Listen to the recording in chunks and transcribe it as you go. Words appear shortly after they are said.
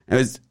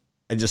Anyways,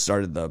 I just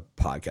started the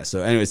podcast.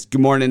 So anyways, good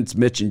morning. It's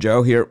Mitch and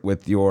Joe here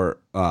with your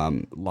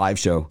live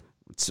show.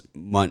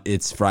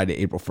 It's Friday,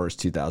 April 1st,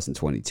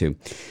 2022.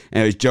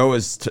 Anyways, Joe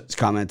was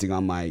commenting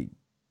on my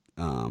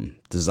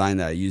design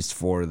that I used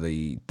for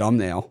the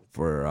thumbnail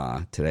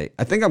for today.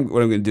 I think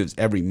what I'm going to do is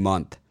every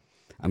month,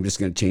 I'm just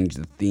going to change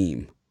the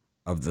theme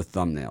of the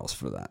thumbnails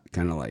for that.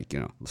 Kind of like,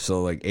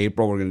 so like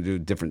April, we're going to do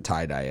different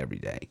tie-dye every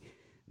day.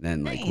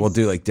 Then like we'll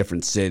do like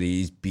different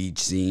cities, beach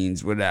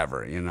scenes,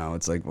 whatever,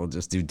 it's like we'll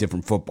just do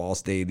different football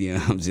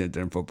stadiums,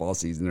 different football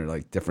season, or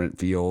like different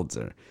fields,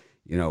 or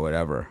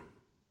whatever.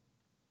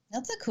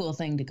 That's a cool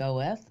thing to go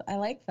with. I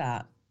like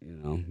that.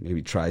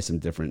 Maybe try some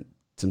different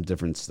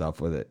stuff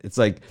with it. It's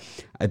like,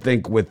 I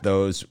think with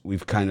those,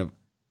 we've kind of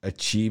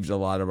achieved a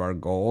lot of our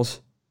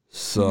goals.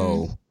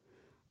 So,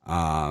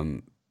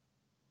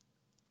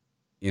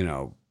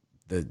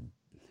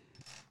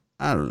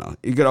 I don't know.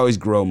 You could always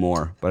grow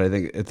more, but I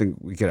think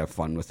we could have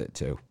fun with it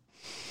too.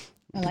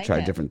 We could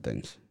try different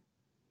things.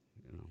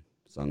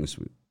 As long as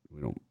we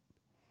don't.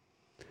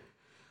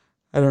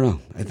 I don't know.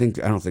 I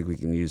don't think we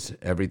can use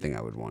everything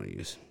I would want to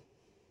use.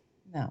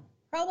 No,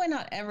 probably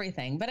not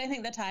everything, but I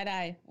think the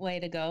tie-dye way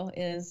to go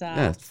is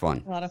it's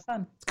fun. A lot of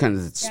fun. It's kind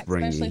of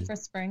springy, especially for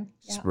spring.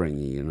 Yeah.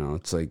 Springy,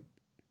 it's like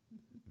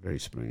very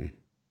springy.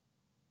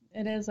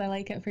 It is. I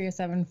like it for your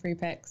 7 free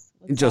picks.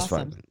 In just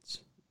 5 minutes.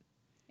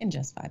 In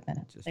just 5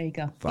 minutes. There you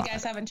go. If you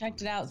guys haven't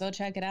checked it out, go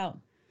check it out.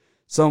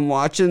 So I'm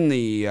watching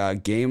the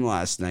game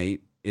last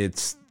night.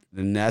 It's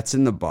the Nets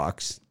and the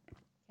Bucks.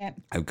 Okay.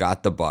 I've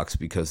got the Bucks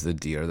because the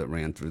deer that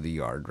ran through the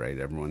yard, right?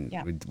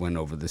 We went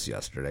over this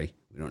yesterday.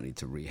 We don't need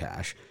to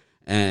rehash.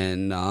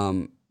 And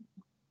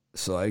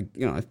so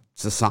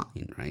it's a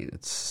sign, right?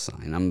 It's a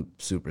sign. I'm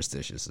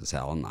superstitious as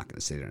hell. I'm not going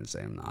to sit there and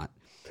say I'm not.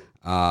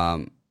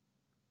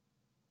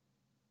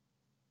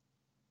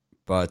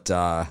 But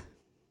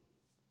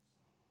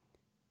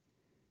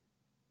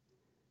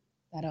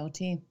that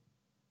OT.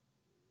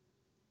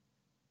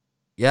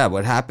 Yeah,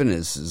 what happened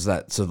is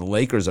that so the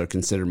Lakers are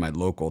considered my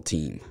local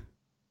team.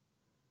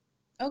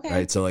 Okay.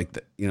 Right. So like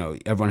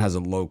everyone has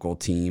a local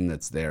team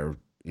that's there,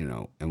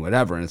 and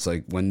whatever. And it's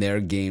like when their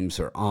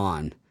games are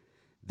on,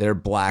 they're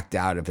blacked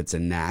out if it's a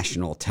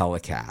national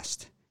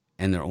telecast,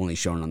 and they're only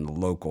shown on the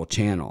local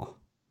channel.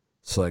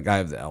 So like I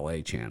have the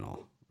LA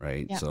channel,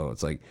 right? Yeah. So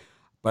it's like,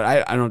 but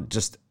I don't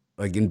just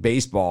like in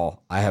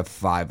baseball, I have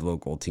 5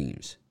 local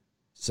teams.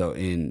 So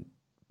in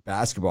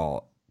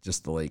basketball,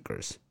 just the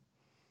Lakers.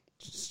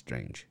 Just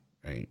strange,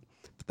 right?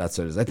 But that's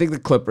what it is. I think the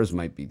Clippers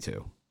might be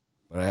too,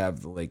 but I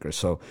have the Lakers.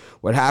 So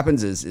what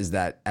happens is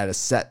that at a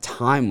set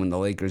time when the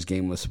Lakers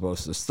game was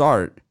supposed to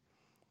start,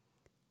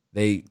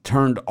 they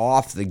turned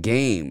off the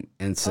game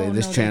and say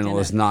this channel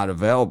is not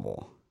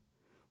available.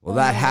 Well,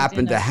 that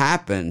happened to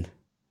happen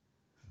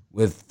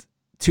with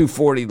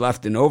 2:40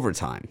 left in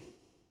overtime.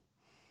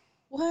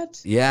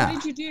 What? Yeah.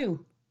 What did you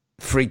do?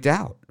 Freaked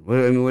out. What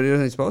are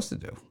they supposed to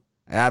do?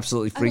 I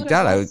absolutely freaked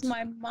out. I lost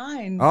my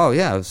mind. Oh,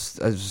 yeah. I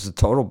was a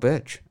total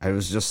bitch. I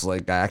was just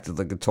like, I acted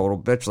like a total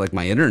bitch, like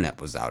my internet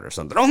was out or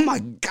something. Oh, my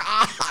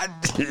God.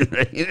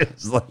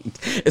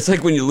 It's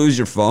like when you lose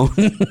your phone.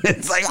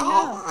 It's like,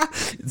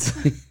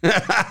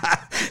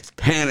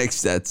 panic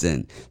sets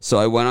in. So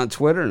I went on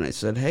Twitter and I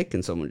said, hey,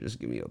 can someone just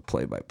give me a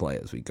play-by-play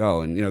as we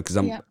go? And, because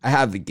I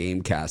have the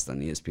game cast on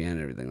ESPN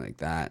and everything like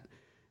that.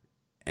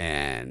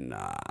 And,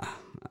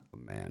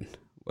 man,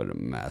 what a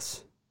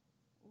mess.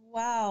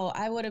 Wow,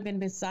 I would have been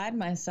beside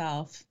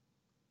myself.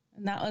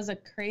 And that was a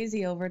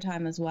crazy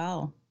overtime as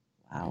well.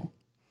 Wow.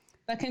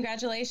 But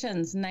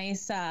congratulations.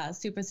 Nice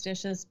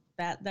superstitious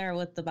bet there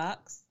with the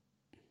Bucks.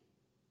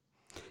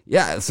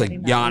 Yeah, it's like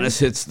Giannis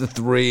hits the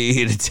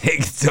 3 to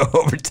take it to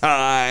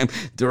overtime.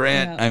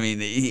 Durant, I mean,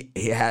 he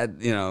had,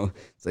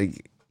 it's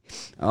like,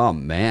 oh,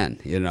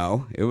 man,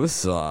 it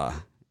was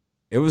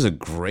a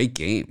great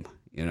game,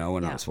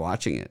 when I was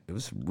watching it. It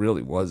was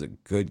a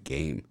good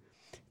game.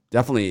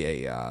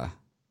 Definitely a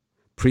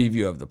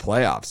preview of the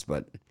playoffs,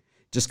 but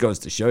just goes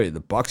to show you the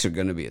Bucks are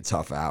going to be a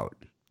tough out.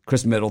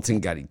 Chris Middleton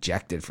got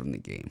ejected from the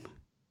game.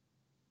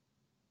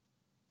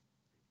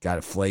 Got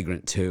a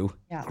flagrant 2.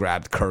 Yeah.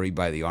 Grabbed Curry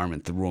by the arm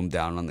and threw him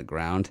down on the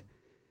ground.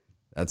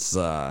 That's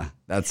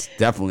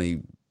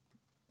definitely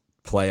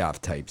playoff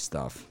type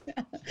stuff.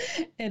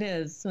 It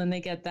is when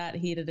they get that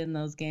heated in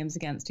those games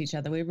against each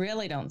other. We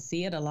really don't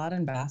see it a lot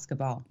in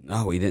basketball.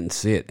 No, we didn't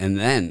see it. And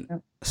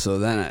then,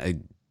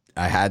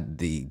 I had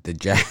the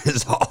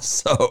Jazz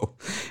also,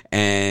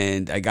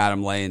 and I got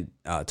them laying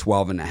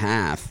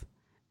 12.5.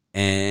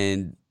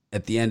 And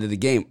at the end of the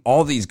game,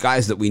 all these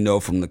guys that we know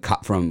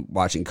from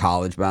watching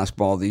college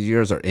basketball these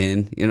years are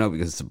in,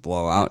 because it's a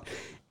blowout.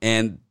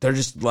 And they're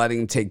just letting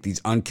them take these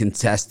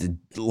uncontested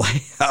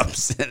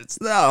layups. And it's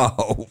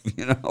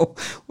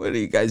what are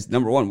you guys,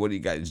 number one, what are you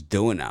guys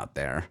doing out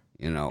there?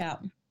 Yeah.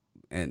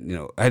 And,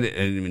 I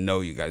didn't even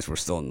know you guys were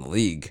still in the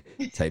league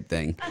type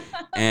thing.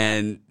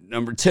 And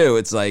number 2,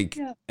 it's like,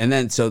 and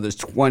then so there's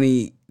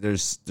 20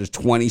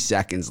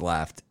 seconds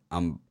left.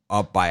 I'm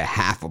up by a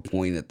half a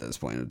point at this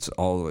point. It's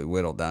all the way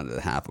whittled down to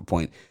the half a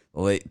point.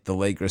 The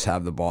Lakers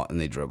have the ball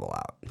and they dribble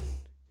out.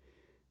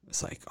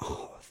 was like,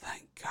 oh,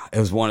 thank God. It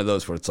was one of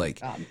those where it's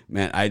like,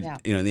 man,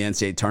 in the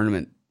NCAA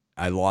tournament,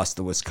 I lost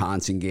the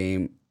Wisconsin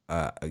game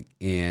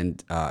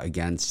and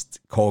against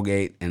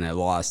Colgate, and I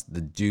lost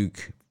the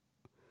Duke,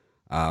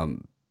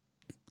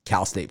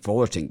 Cal State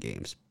Fullerton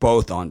games,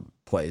 both on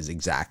plays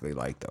exactly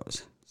like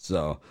those.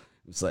 So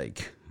it was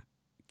like,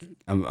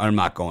 I'm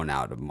not going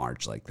out of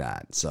March like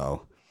that.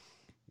 So,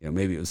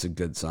 maybe it was a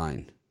good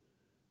sign.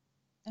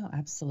 Oh,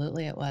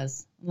 absolutely it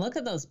was. Look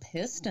at those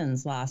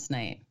Pistons last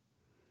night.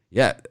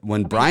 Yeah,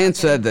 when Brian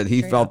said that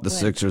he felt the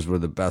Sixers were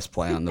the best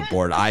play on the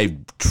board, I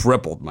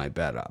tripled my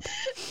bet up.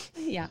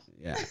 Yeah.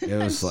 Yeah, it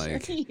was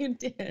like... Sure you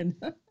did.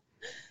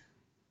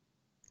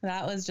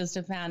 That was just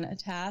a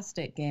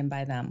fantastic game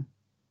by them.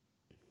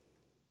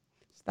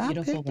 Stop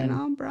Beautiful picking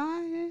on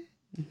Brian.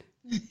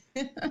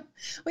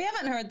 We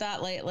haven't heard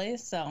that lately,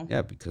 so...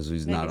 Yeah, because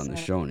he's not on the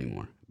show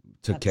anymore.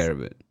 Took care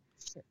of it.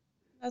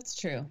 That's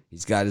true.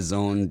 He's got his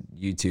own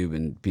YouTube,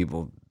 and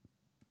people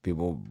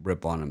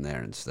rip on him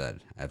there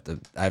instead. I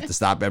have to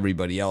stop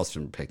everybody else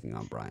from picking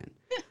on Brian.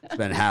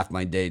 Spend half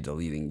my day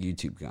deleting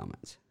YouTube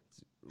comments.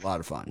 It's a lot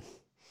of fun.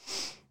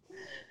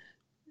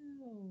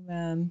 Oh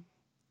man.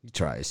 He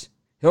tries.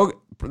 The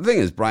thing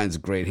is, Brian's a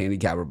great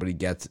handicapper, but he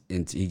gets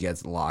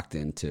locked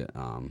into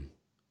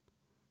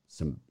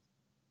some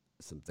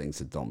things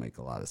that don't make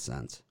a lot of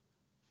sense,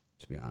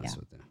 to be honest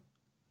with you.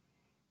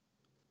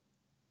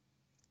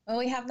 Well,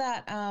 we have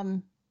that.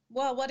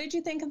 Well, what did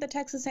you think of the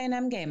Texas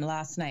A&M game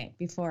last night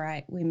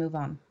before we move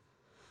on?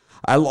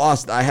 I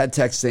lost. I had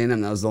Texas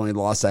A&M. That was the only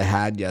loss I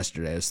had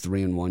yesterday. I was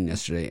 3-1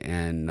 yesterday,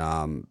 and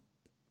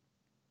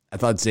I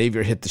thought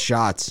Xavier hit the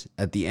shots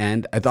at the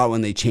end. I thought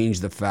when they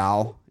changed the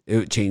foul, it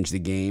would change the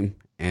game,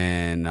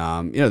 and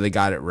they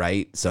got it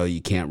right, so you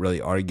can't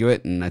really argue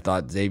it. And I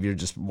thought Xavier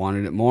just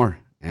wanted it more,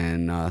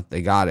 and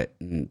they got it.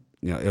 And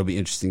it'll be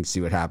interesting to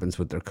see what happens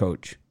with their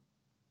coach.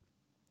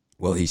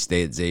 Will he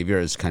stay at Xavier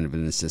as kind of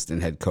an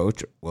assistant head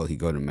coach? Will he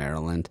go to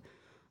Maryland?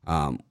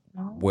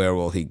 Where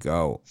will he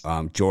go?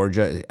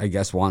 Georgia, I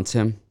guess, wants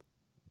him.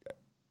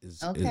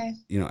 As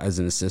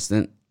an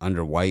assistant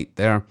under White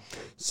there.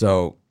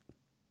 So,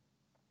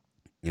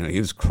 he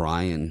was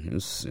crying. It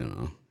was,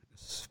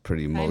 it's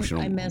pretty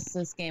emotional. I missed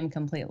this game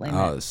completely.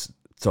 Oh, it's a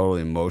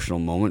totally emotional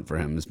moment for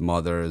him. His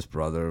mother, his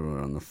brother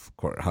were on the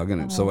court hugging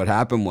him. So what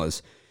happened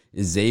was,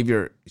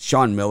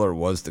 Sean Miller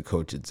was the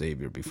coach at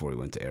Xavier before he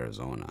went to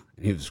Arizona.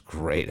 And he was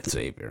great at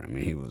Xavier. I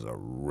mean, he was a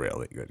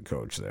really good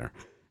coach there.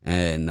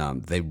 And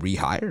they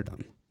rehired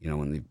him,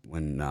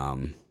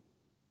 when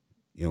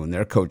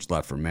their coach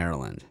left for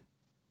Maryland,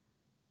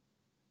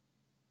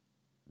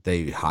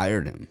 they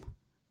hired him.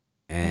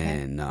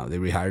 And they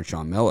rehired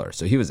Sean Miller.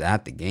 So he was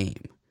at the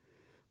game.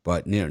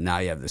 But, now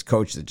you have this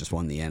coach that just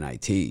won the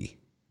NIT.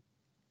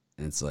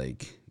 And it's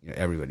like,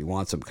 everybody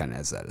wants him kind of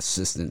as that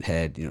assistant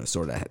head,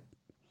 sort of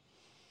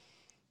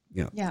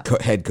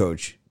head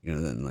coach,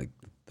 then like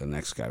the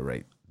next guy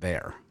right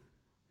there.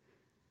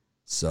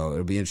 So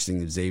it'll be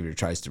interesting if Xavier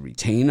tries to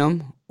retain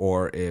him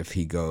or if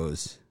he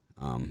goes,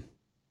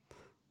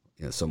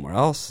 somewhere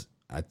else.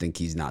 I think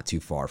he's not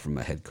too far from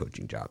a head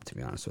coaching job, to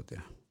be honest with you.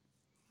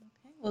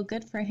 Okay, well,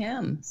 good for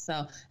him.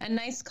 So a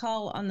nice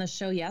call on the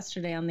show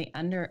yesterday on the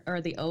under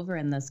or the over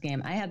in this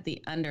game. I had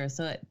the under,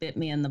 so it bit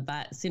me in the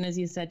butt. As soon as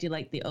you said you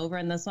liked the over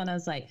in this one, I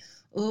was like,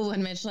 ooh,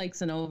 when Mitch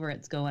likes an over,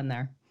 it's going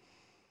there.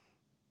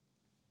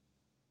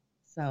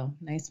 So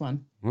nice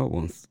one. Well,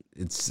 once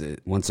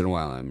in a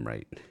while I'm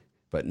right,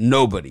 but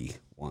nobody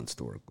wants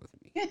to work with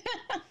me,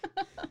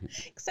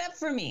 except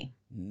for me.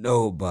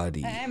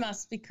 Nobody. I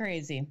must be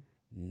crazy.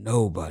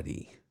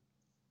 Nobody.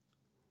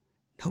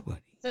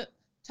 So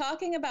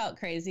talking about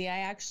crazy, I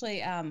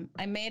actually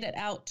I made it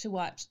out to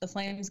watch the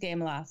Flames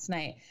game last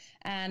night,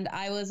 and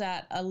I was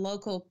at a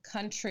local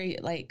country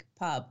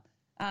pub,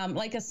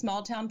 like a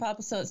small town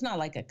pub. So it's not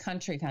like a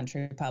country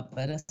pub,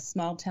 but a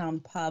small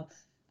town pub.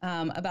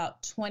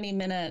 About 20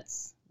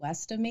 minutes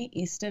west of me,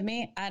 east of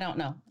me. I don't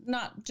know.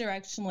 Not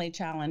directionally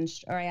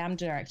challenged, or I am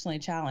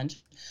directionally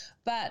challenged.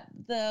 But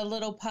the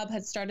little pub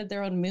had started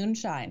their own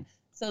moonshine.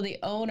 So the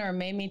owner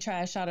made me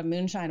try a shot of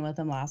moonshine with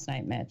him last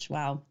night, Mitch.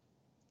 Wow.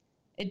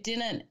 It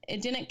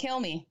didn't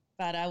kill me,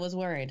 but I was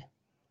worried.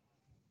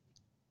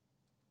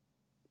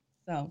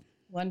 So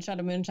one shot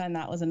of moonshine,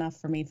 that was enough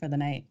for me for the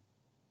night.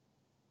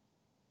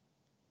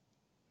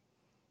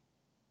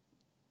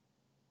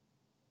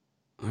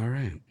 All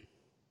right.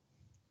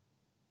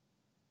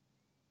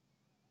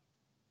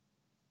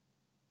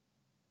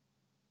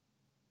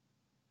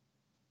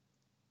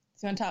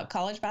 So you want to talk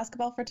college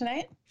basketball for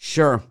tonight?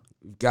 Sure.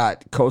 We've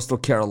got Coastal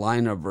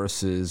Carolina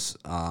versus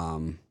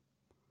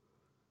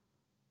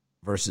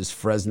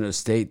Fresno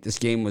State. This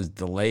game was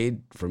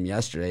delayed from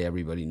yesterday.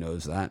 Everybody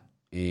knows that.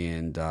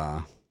 And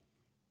now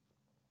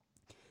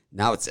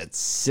it's at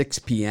 6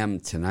 p.m.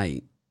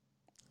 tonight.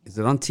 Is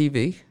it on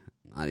TV?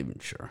 Not even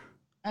sure.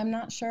 I'm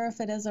not sure if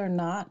it is or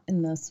not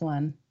in this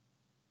one.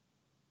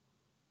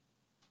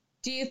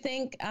 Do you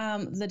think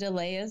the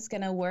delay is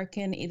going to work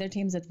in either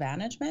team's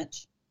advantage,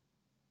 Mitch?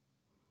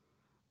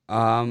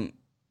 I'm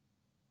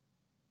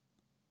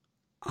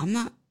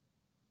not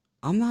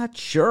I'm not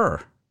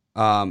sure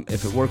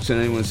if it works in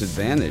anyone's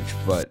advantage,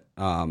 but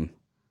I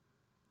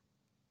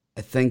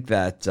think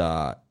that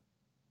I'm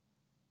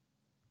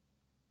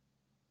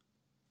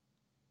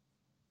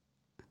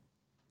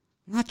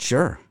not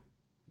sure,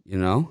 you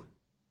know?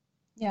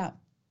 Yeah.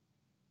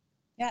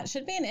 Yeah, it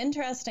should be an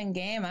interesting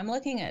game. I'm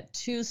looking at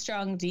two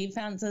strong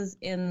defenses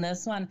in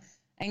this one.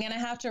 I'm going to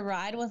have to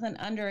ride with an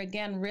under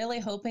again, really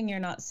hoping you're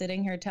not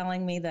sitting here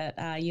telling me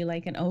that you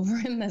like an over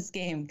in this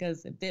game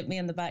because it bit me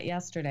in the butt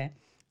yesterday.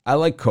 I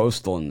like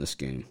Coastal in this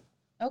game.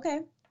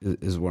 Okay.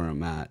 Is where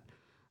I'm at.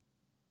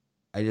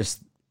 I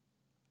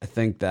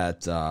think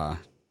that I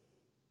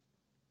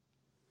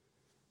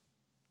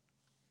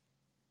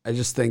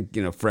just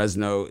think,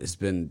 Fresno has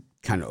been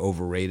kind of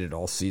overrated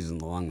all season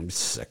long. I'm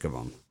sick of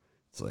them.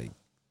 It's like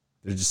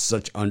they're just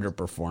such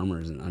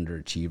underperformers and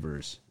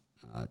underachievers.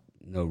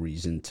 No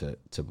reason to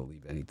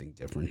believe anything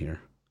different here.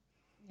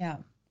 Yeah,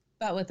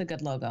 but with a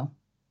good logo.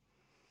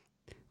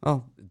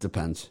 Well, it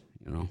depends,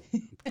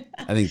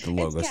 I think the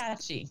logo's it's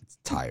catchy. It's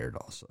tired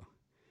also.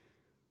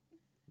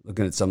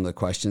 Looking at some of the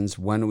questions,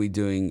 when are we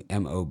doing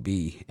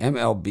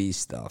MLB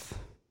stuff?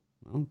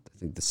 Well, I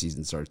think the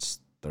season starts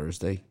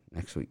Thursday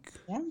next week.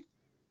 Yeah,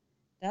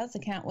 I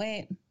can't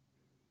wait.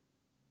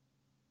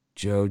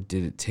 Joe,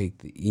 did it take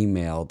the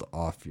emailed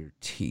off your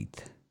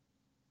teeth?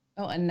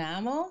 Oh,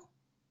 enamel?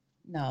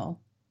 No.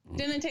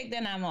 Didn't take the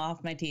enamel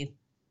off my teeth.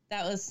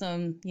 That was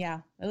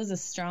it was a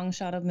strong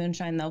shot of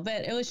moonshine though,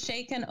 but it was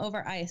shaken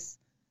over ice.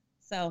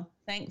 So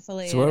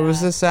thankfully. So where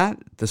was this at?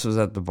 This was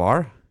at the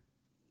bar?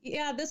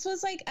 Yeah, this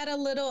was like at a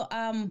little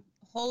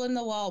hole in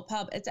the wall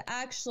pub.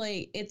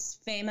 It's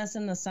famous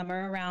in the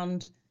summer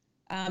around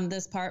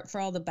this part for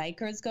all the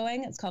bikers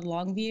going. It's called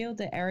Longview,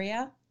 the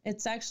area.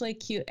 It's actually a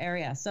cute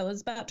area. So it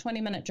was about a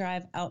 20-minute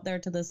drive out there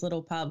to this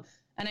little pub.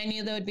 And I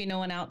knew there would be no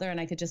one out there and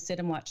I could just sit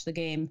and watch the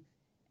game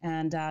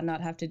and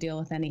not have to deal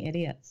with any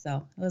idiots.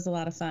 So it was a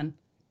lot of fun.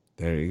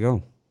 There you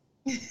go.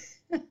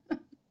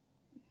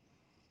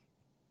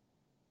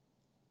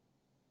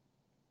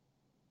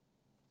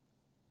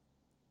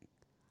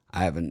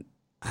 I haven't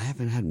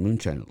had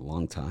moonshine in a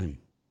long time.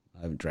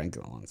 I haven't drank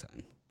in a long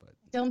time. But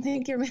don't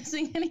think you're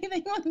missing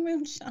anything with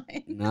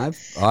moonshine. No,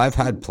 I've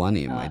had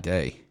plenty in my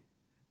day.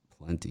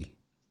 Plenty.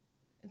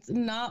 It's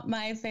not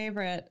my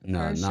favorite,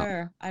 for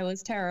sure. I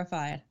was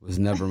terrified. It was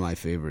never my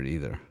favorite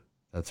either.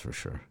 That's for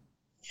sure.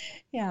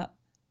 Yeah.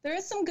 There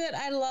is some good.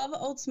 I love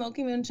Old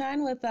Smoky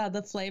moonshine with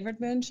the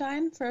flavored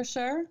moonshine, for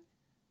sure.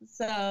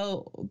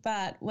 So,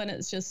 but when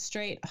it's just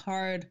straight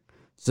hard.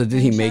 So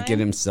did he make it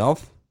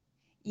himself?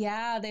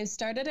 Yeah, they've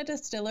started a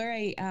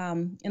distillery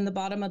in the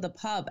bottom of the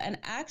pub. And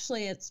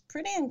actually, it's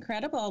pretty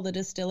incredible, the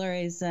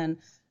distilleries and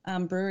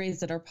breweries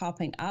that are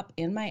popping up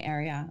in my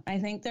area. I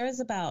think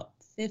there's about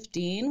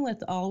 15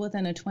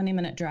 within a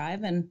 20-minute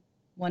drive in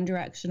one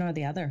direction or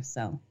the other.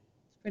 So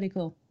it's pretty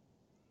cool.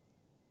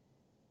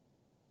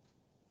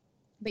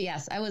 But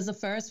yes, I was the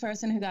first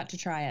person who got to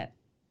try it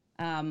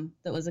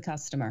that was a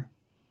customer.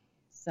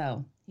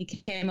 So he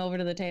came over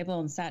to the table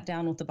and sat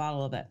down with the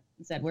bottle of it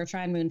and said, "We're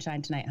trying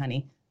moonshine tonight,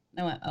 honey."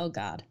 And I went, "Oh,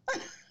 God."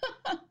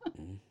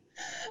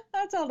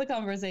 That's how the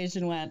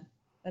conversation went.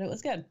 But it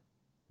was good.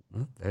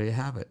 Well, there you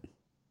have it.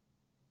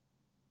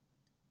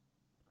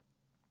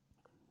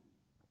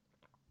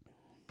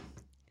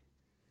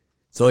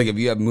 So, like, if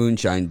you have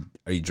moonshine,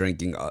 are you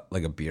drinking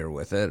like a beer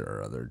with it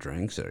or other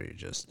drinks, or are you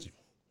just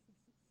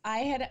I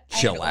had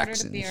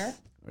ordered a beer.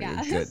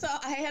 Yeah, so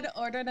I had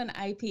ordered an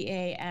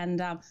IPA,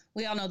 and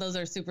we all know those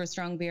are super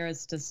strong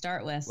beers to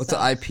start with. What's an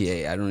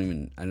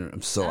IPA?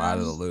 I'm so out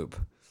of the loop.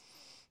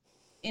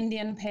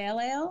 Indian Pale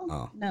Ale?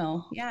 Oh.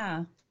 No,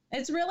 yeah.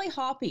 It's really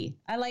hoppy.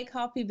 I like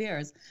hoppy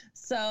beers.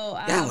 So,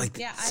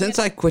 since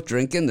I quit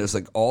drinking, there's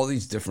like all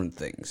these different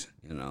things,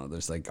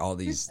 there's like all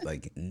these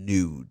like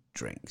new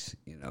drinks,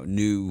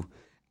 new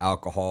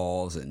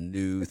alcohols and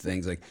new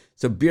things. Like,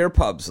 so beer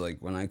pubs, like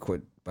when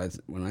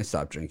I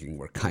stopped drinking,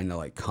 were kind of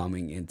like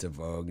coming into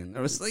vogue. And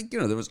there was like,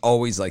 there was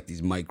always like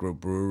these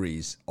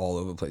microbreweries all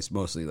over the place,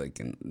 mostly like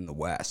in the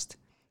West,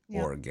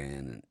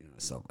 Oregon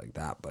and stuff like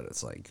that. But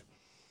it's like,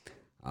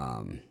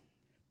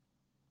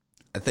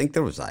 I think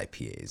there was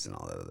IPAs and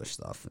all that other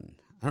stuff, and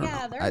I don't know.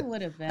 Yeah, there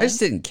would have been. I just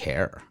didn't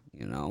care,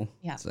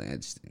 Yeah. So I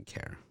just didn't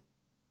care.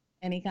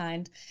 Any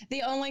kind.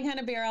 The only kind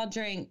of beer I'll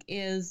drink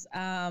is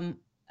a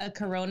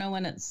Corona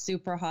when it's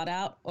super hot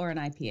out, or an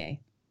IPA.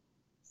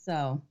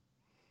 So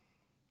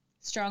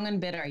strong and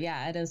bitter.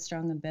 Yeah, it is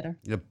strong and bitter.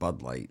 Yeah,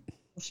 Bud Light.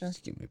 Sure.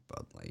 Just give me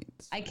Bud Light.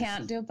 I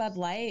can't do Bud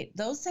Light.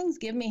 Those things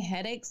give me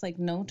headaches like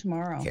no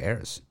tomorrow. Who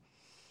cares?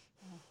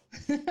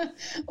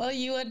 Well,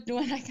 you would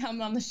when I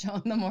come on the show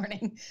in the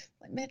morning.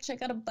 Like, Mitch, I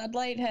got a Bud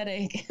Light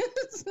headache.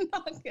 It's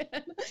not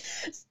good.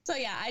 So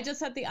yeah, I just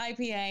had the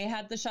IPA,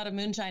 had the shot of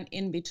moonshine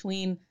in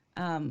between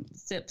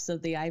sips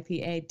of the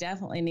IPA.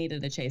 Definitely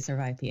needed a chaser of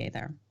IPA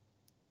there.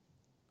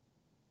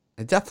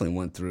 I definitely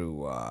went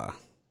through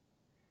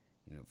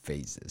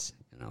phases,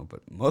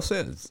 but mostly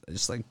it's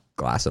just like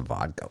glass of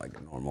vodka like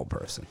a normal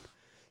person.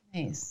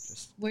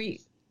 Nice.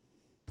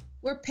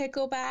 Were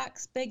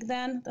picklebacks big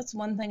then? That's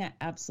one thing I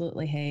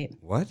absolutely hate.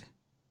 What?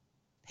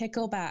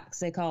 Picklebacks,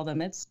 they call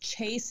them. It's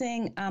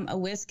chasing a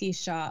whiskey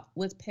shot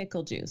with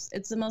pickle juice.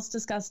 It's the most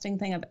disgusting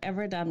thing I've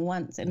ever done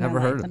once in Never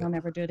my heard life, of and it. I'll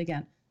never do it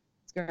again.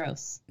 It's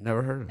gross.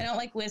 Never heard of I it. don't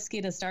like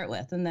whiskey to start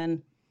with, and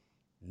then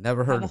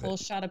Never heard have of a whole it.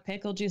 shot of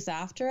pickle juice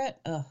after it.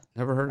 Ugh,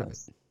 Never heard of it.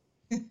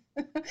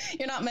 gross.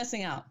 You're not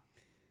missing out.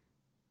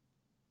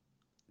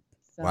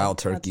 So Wild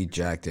that's- Turkey,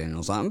 Jack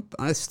Daniels.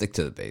 I stick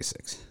to the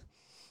basics.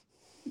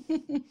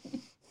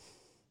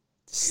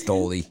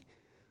 Stoli,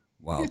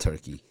 Wild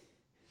Turkey,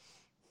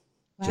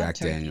 Wild Jack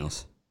Turkey.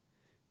 Daniels.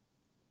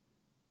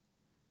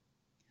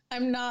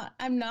 I'm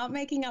not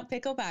making up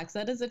picklebacks.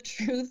 That is a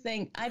true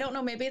thing. I don't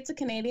know. Maybe it's a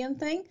Canadian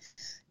thing.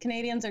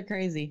 Canadians are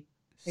crazy.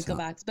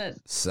 Picklebacks, but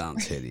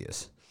Sounds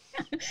hideous.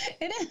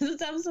 it is.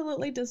 It's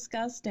absolutely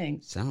disgusting.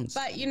 Sounds.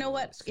 But you know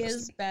what disgusting.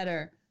 is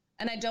better?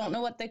 And I don't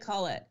know what they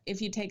call it.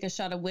 If you take a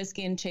shot of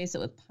whiskey and chase it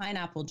with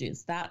pineapple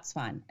juice, that's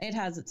fine. It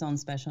has its own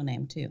special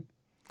name too.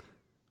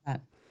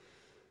 But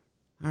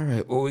All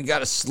right. Well, we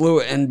got a slew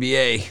of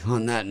NBA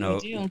on that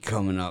note do.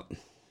 coming up.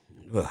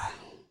 Ugh.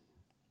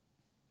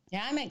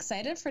 yeah, I'm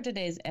excited for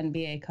today's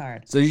NBA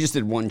card. So you just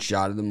did one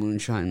shot of the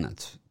moonshine.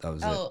 That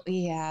was it. Oh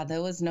yeah,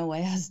 there was no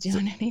way I was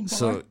doing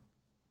anymore.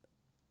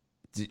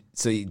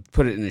 So you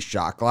put it in a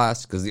shot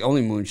glass? Because the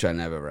only moonshine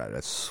I've ever had, I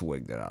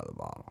swigged it out of the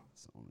bottle.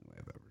 It's the only way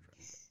I've ever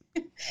drank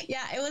it.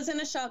 yeah, it was in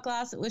a shot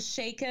glass. It was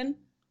shaken.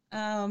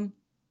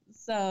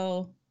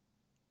 So,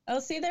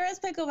 see, there is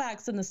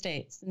picklebacks in the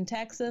States, in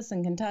Texas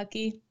and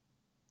Kentucky.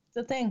 It's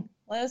a thing.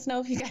 Let us know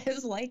if you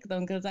guys like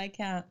them, because I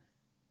can't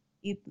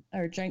eat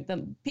or drink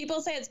them. People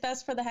say it's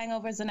best for the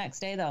hangovers the next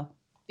day, though,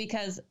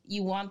 because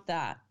you want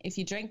that. If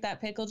you drink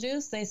that pickle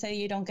juice, they say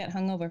you don't get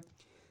hungover.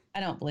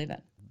 I don't believe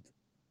it.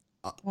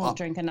 Won't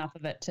drink enough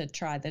of it to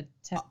try the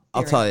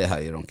I'll theory. tell you how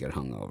you don't get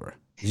hungover.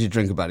 You should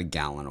drink about a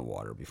gallon of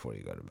water before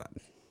you go to bed.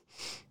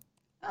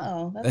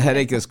 Oh, that's The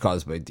headache is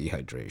caused by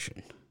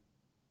dehydration.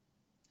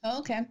 Oh,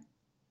 okay.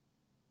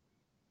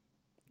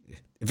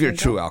 If you're a you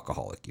true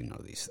alcoholic, you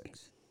know these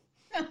things.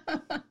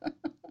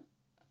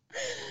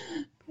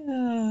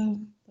 Oh,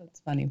 that's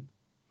funny.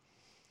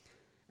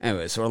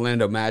 Anyway, so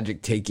Orlando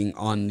Magic taking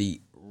on the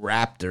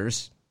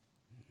Raptors.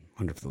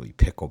 Wonder if there'll be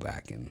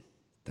pickleback in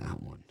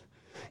that one.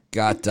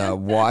 Got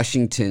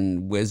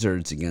Washington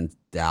Wizards against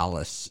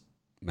Dallas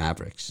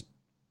Mavericks.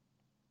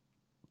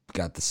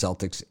 Got the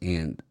Celtics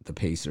and the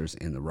Pacers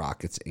and the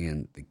Rockets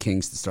and the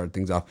Kings to start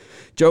things off.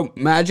 Joe,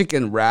 Magic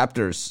and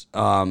Raptors.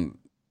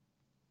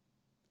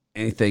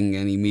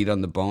 Any meat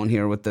on the bone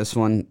here with this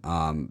one?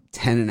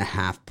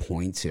 10.5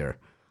 points here.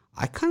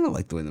 I kind of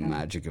like the way the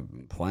Magic have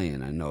been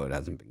playing. I know it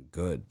hasn't been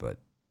good, but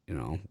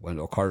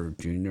Wendell Carter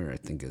Jr. I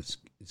think is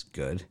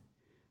good.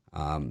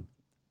 I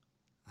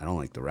don't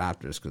like the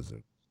Raptors because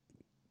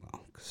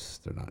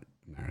they're not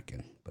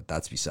American, but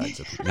that's besides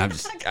it. No,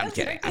 I'm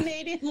kidding. They're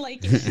Canadian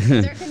like you.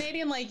 They're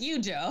Canadian like you,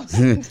 Joe.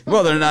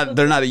 Well, they're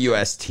not a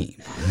U.S. team.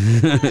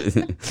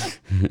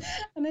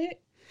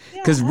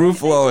 Because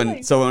Ruffalo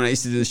and so when I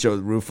used to do the show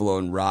with Ruffalo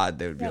and Rod,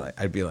 they would be like,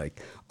 I'd be like,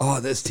 oh,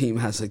 this team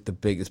has like the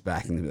biggest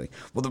back, and they'd be like,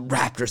 well, the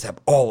Raptors have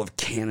all of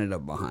Canada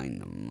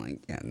behind them. I'm like,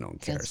 yeah, no one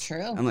cares. That's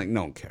true. I'm like,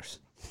 no one cares.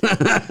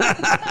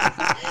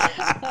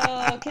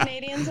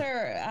 Canadians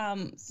are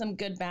some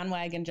good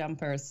bandwagon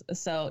jumpers,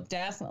 so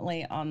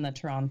definitely on the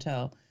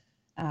Toronto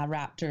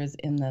Raptors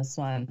in this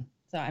one.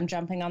 So I'm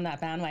jumping on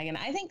that bandwagon.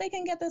 I think they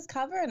can get this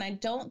cover, and I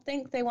don't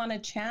think they want a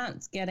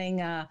chance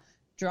getting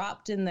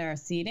dropped in their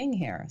seeding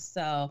here.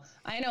 So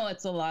I know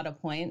it's a lot of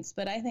points,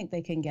 but I think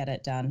they can get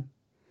it done.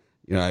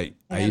 I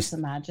used the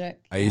Magic.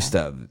 I used to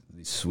have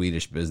these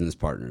Swedish business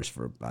partners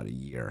for about a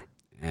year,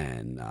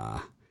 and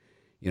I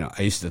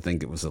used to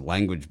think it was a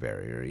language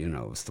barrier. It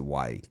was the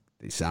why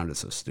they sounded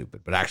so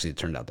stupid, but actually it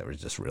turned out they were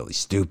just really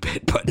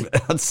stupid.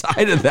 But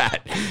outside of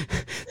that,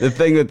 the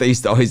thing that they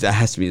used to always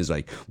ask me is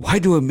like, why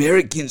do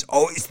Americans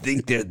always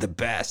think they're the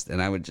best?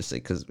 And I would just say,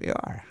 because we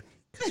are.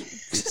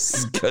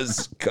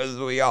 Because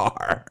we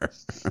are.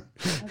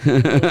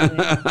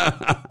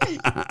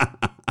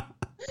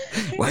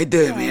 Why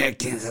do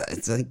Americans?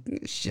 It's like,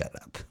 shut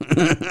up.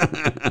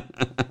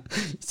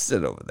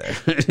 Sit over there.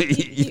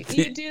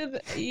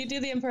 you do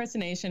the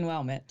impersonation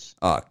well, Mitch.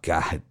 Oh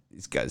God,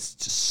 these guys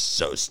are just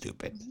so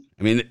stupid.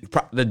 I mean,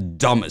 the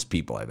dumbest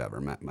people I've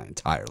ever met in my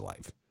entire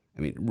life.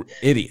 I mean,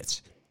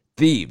 idiots.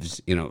 Thieves,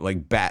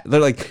 like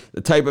they're like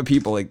the type of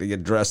people like they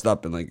get dressed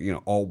up in like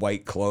all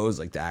white clothes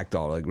like to act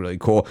all like really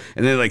cool,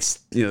 and then like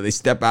they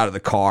step out of the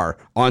car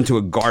onto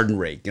a garden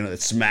rake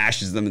that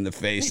smashes them in the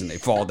face and they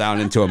fall down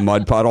into a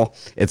mud puddle.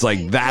 It's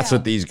like that's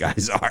what these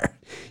guys are,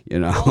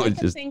 All I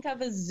can think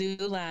of is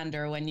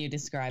Zoolander when you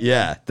describe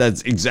yeah,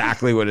 that's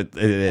exactly what it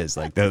is.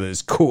 Like they're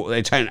this cool.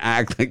 They try and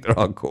act like they're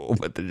all cool,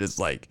 but they're just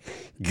like,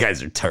 you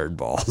guys are turd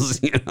balls.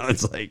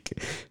 It's like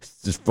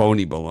it's just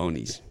phony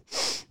balonies.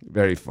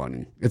 Very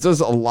funny. It's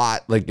just a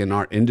lot like in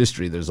our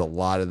industry. There's a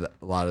lot of the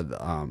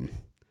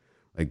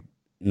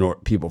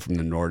people from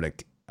the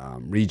Nordic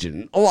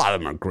region. A lot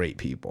of them are great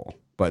people,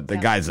 but the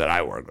guys that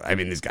I work with, I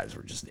mean, these guys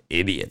were just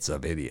idiots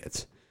of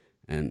idiots,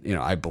 and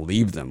I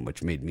believed them,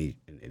 which made me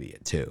an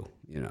idiot too.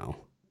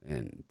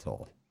 And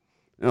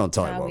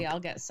Until I woke. We all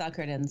get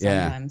suckered in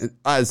Yeah, sometimes.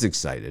 I was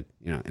excited,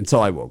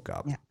 until I woke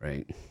up. Yeah.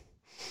 Right.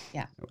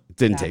 Yeah. It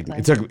didn't take me.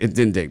 It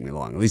didn't take me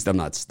long. At least I'm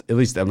not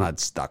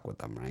stuck with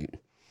them. Right. At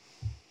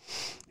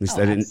least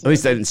I didn't. Absolutely. At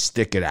least I didn't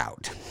stick it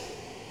out.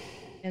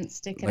 Didn't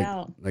stick it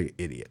out like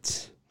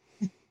idiots.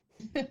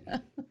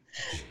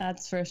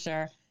 That's for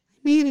sure.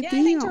 I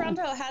think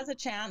Toronto has a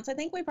chance. I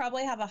think we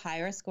probably have a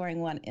higher scoring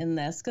one in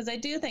this because I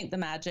do think the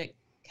Magic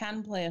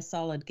can play a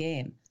solid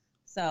game.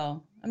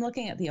 So I'm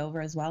looking at the over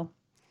as well.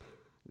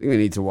 I think we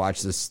need to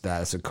watch the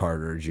status of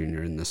Carter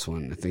Jr. in this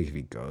one. I think if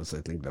he goes,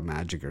 I think the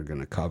Magic are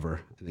going to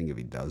cover. I think if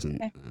he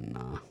doesn't,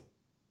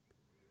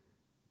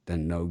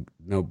 then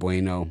no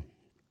bueno.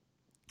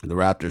 The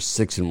Raptors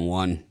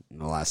 6-1 in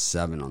the last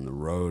 7 on the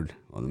road.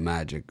 Well, the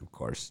Magic, of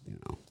course,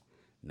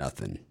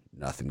 nothing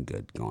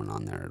good going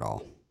on there at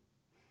all.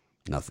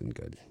 Nothing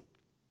good.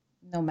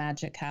 No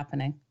magic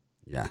happening.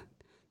 Yeah.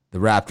 The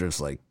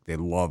Raptors, they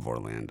love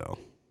Orlando.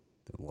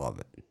 They love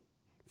it.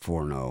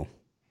 4-0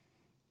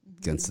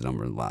 against the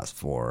number in the last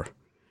 4.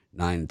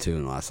 9-2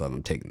 in the last 11.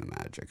 I'm taking the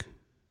Magic.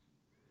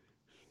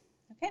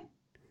 Okay.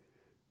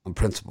 On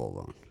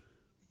principle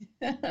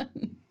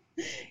alone.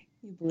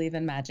 You believe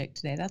in magic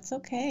today. That's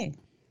okay.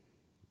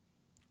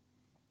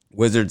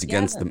 Wizards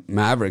against the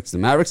Mavericks. The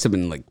Mavericks have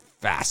been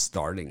fast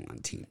starting on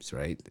teams,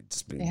 right? They've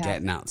just been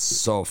getting out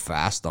so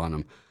fast on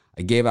them.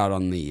 I gave out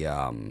on the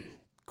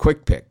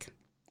quick pick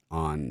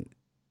on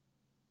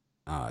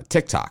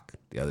TikTok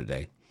the other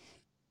day.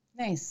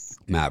 Nice.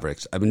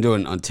 Mavericks. I've been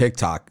doing on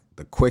TikTok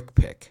the quick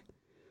pick,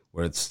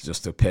 where it's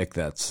just a pick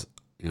that's,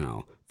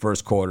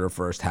 first quarter,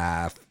 first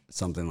half,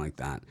 something like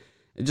that.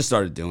 I just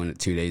started doing it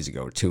 2 days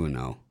ago,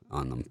 2-0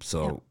 on them.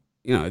 So,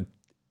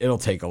 it'll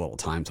take a little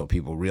time till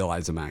people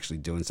realize I'm actually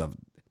doing stuff.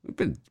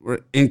 We're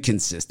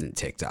inconsistent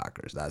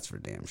TikTokers, that's for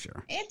damn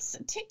sure.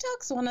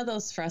 TikTok's one of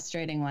those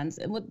frustrating ones.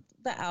 With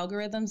the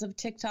algorithms of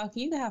TikTok,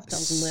 you have to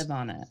live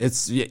on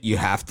it. You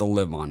have to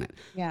live on it.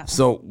 Yeah.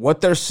 So what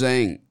they're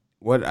saying,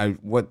 what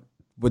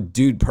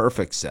Dude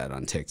Perfect said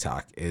on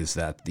TikTok is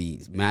that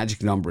the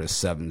magic number is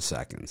 7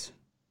 seconds.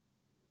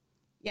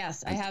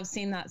 Yes, I have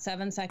seen that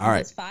 7 seconds. All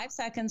right. It's 5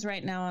 seconds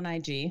right now on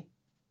IG.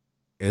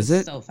 Is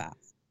it? So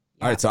fast.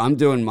 Yeah. All right, so I'm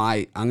going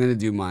to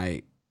do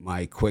my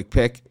quick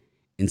pick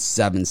in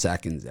 7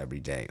 seconds every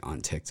day on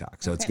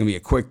TikTok. So It's going to be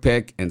a quick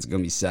pick, and it's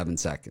going to be 7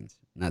 seconds.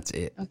 And that's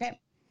it. Okay.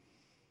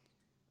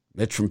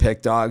 Mitch from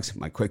Pick Dogs,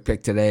 my quick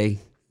pick today,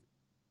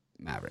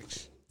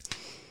 Mavericks.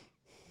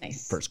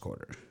 Nice. First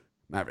quarter.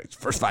 Mavericks,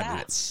 first 5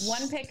 minutes.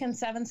 One pick in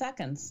 7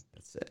 seconds.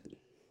 That's it.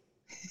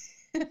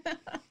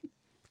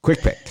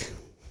 Quick pick.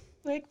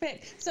 Quick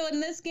pick. So in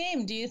this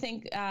game, do you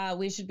think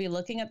we should be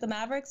looking at the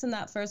Mavericks in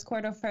that first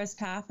quarter, first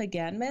half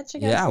again, Mitch?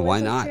 Yeah, why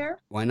not? Here?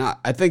 Why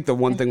not? I think the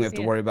one thing we have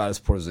to worry about is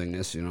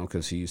Porzingis,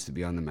 because he used to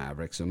be on the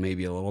Mavericks, so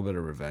maybe a little bit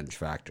of revenge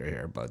factor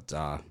here. But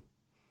I'm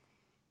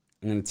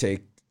gonna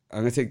take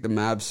the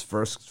Mavs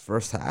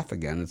first half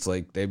again. It's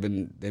like they've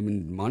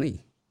been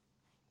money.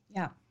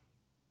 Yeah.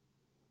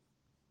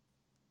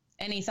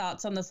 Any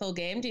thoughts on the full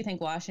game? Do you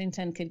think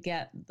Washington could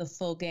get the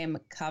full game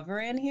cover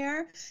in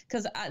here?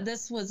 Because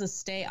this was a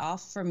stay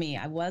off for me.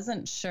 I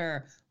wasn't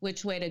sure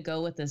which way to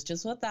go with this,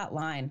 just with that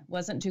line.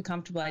 Wasn't too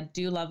comfortable. I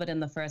do love it in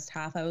the first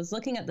half. I was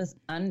looking at this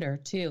under,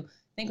 too.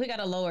 I think we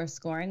got a lower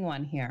scoring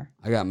one here.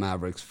 I got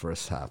Mavericks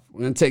first half.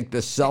 We're going to take the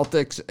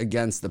Celtics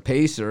against the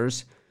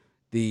Pacers.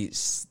 The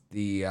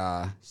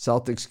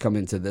Celtics come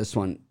into this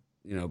one,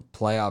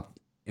 playoff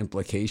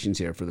implications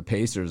here for the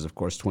Pacers, of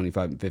course,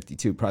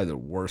 25-52, probably the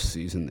worst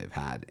season they've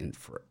had in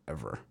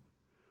forever.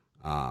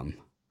 When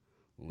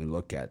we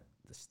look at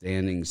the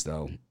standings,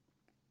 though,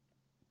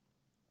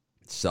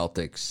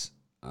 Celtics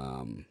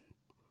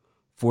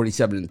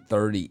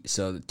 47-30,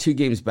 so the 2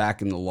 games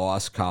back in the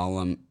loss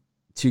column,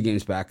 2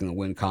 games back in the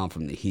win column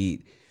from the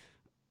Heat.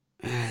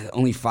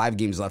 Only 5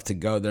 games left to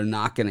go. They're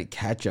not going to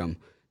catch them.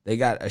 They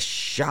got a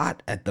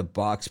shot at the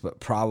Bucks,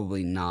 but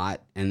probably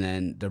not, and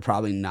then they're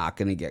probably not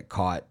going to get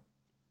caught.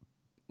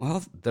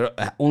 Well, they're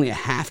only a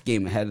half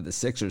game ahead of the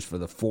Sixers for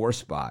the 4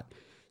 spot.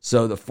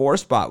 So the 4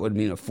 spot would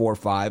mean a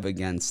 4-5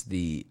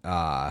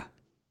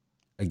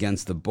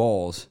 against the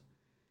Bulls.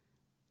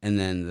 And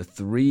then the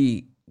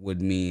 3 would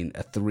mean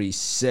a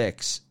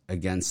 3-6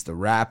 against the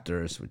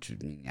Raptors, which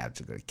would mean you have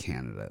to go to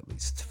Canada at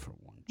least for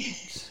one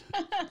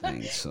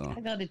thing. So I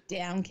go to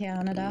down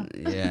Canada.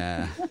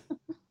 Yeah.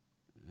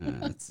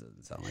 That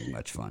doesn't sound like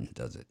much fun,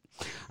 does it?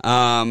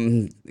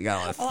 They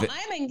got a lot of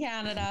I'm in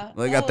Canada.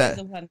 They got that.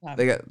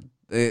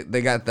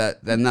 They got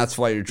that, and that's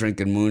why you're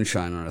drinking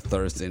moonshine on a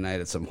Thursday night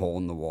at some hole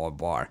in the wall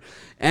bar.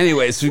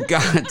 Anyways, we've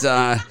got good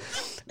one.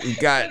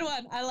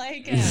 I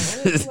like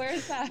it.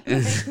 Where's that?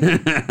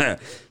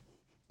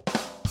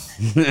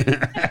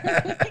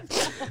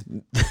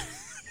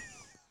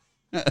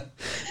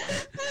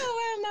 Oh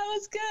man, that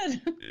was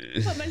good.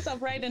 Put myself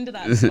right into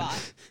that spot.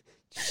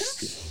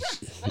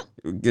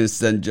 We're gonna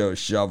send Joe a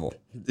shovel.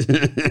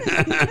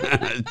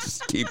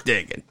 Just keep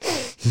digging.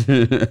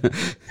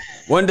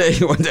 One day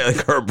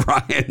like Herb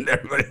Bryant,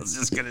 everybody else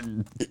is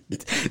gonna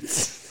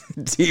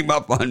team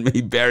up on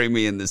me, bury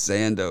me in the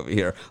sand over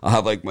here. I'll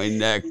have like my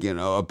neck,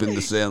 up in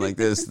the sand like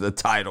this. The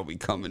tide will be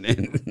coming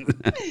in.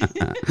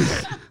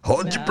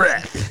 Hold your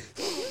breath.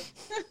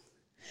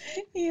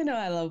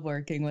 I love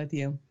working with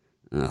you.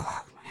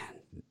 Oh,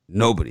 man.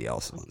 Nobody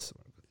else wants to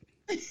work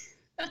with me.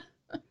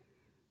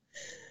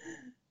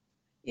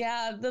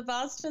 Yeah, the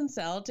Boston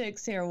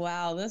Celtics here.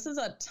 Wow, this is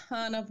a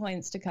ton of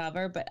points to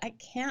cover, but I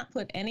can't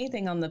put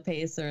anything on the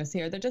Pacers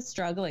here. They're just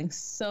struggling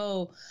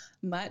so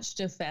much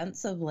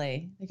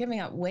defensively. They're giving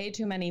up way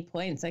too many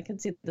points. I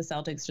could see the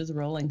Celtics just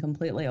rolling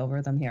completely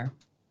over them here.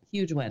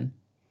 Huge win.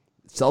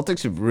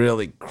 Celtics have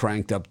really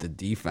cranked up the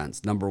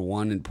defense. Number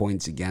 1 in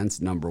points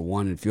against, number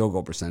 1 in field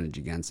goal percentage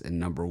against, and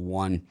number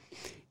 1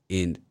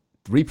 in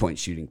three-point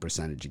shooting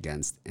percentage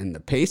against. And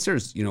the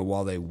Pacers,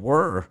 while they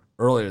were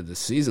earlier this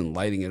season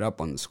lighting it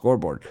up on the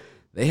scoreboard,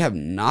 they have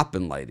not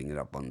been lighting it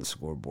up on the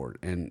scoreboard.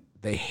 And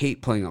they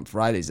hate playing on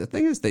Fridays. The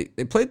thing is, they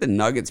played the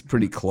Nuggets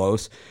pretty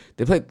close.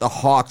 They played the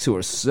Hawks, who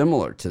are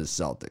similar to the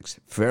Celtics,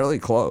 fairly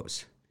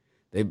close.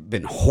 They've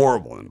been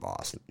horrible in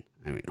Boston.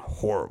 I mean,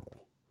 horrible.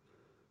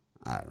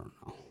 I don't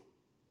know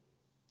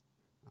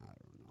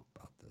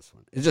about this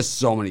one. It's just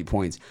so many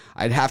points.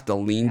 I'd have to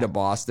lean to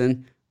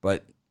Boston,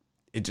 but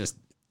I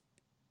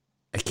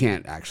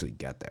can't actually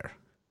get there.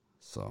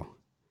 So.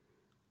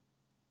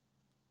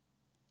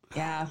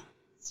 Yeah,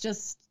 it's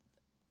just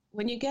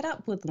when you get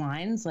up with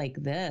lines like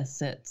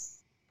this,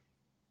 it's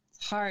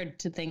hard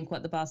to think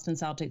what the Boston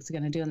Celtics are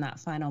going to do in that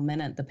final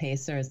minute. The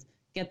Pacers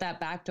get that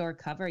backdoor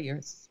cover.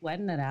 You're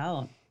sweating it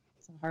out.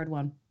 It's a hard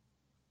one.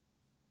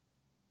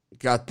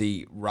 Got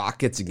the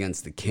Rockets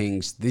against the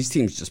Kings. These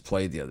teams just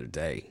played the other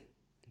day.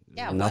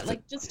 Yeah,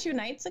 like just 2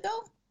 nights ago?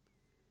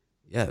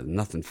 Yeah,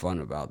 nothing fun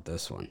about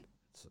this one.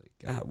 It's like,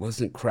 God, it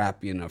wasn't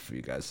crappy enough for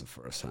you guys the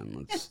first time.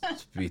 Let's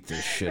beat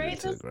this shit right,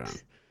 into the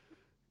ground.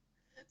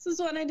 This is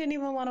one I didn't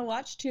even want to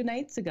watch 2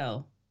 nights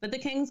ago. But the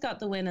Kings got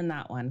the win in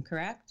that one,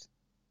 correct?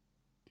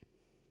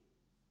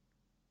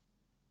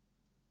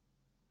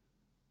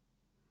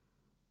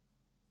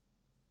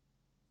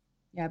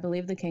 Yeah, I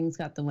believe the Kings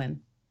got the win.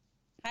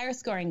 Higher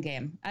scoring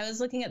game. I was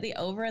looking at the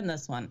over in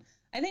this one.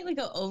 I think we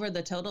go over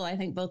the total. I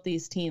think both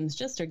these teams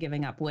just are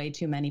giving up way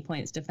too many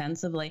points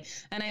defensively.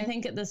 And I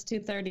think at this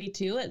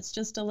 232, it's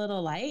just a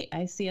little light.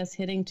 I see us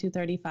hitting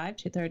 235,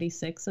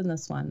 236 in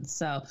this one.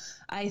 So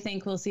I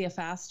think we'll see a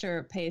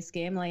faster pace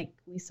game like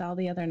we saw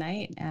the other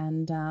night.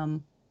 And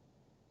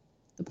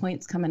the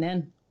points coming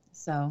in.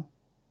 So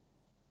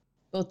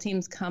both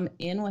teams come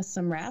in with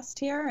some rest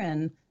here.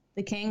 And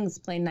the Kings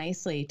play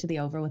nicely to the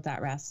over with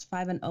that rest.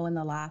 5-0 in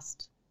the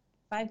last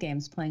 5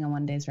 games playing on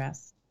 1 day's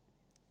rest.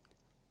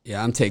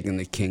 Yeah, I'm taking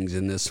the Kings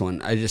in this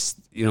one. I just,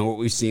 what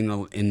we've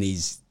seen in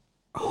these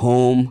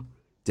home,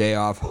 day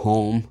off,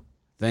 home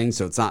things.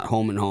 So it's not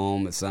home and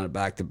home. It's not a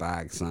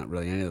back-to-back. It's not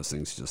really any of those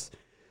things. It's just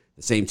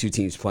the same 2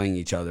 teams playing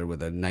each other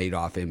with a night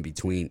off in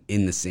between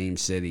in the same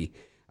city.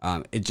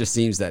 It just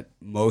seems that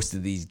most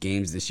of these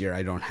games this year,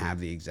 I don't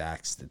have the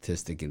exact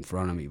statistic in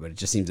front of me, but it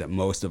just seems that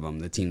most of them,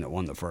 the team that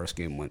won the first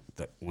game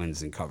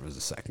wins and covers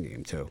the second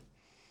game too.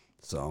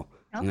 So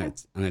okay. I'm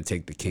going to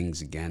take the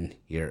Kings again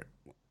here.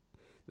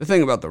 The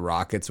thing about the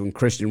Rockets, when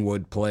Christian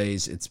Wood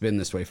plays, it's been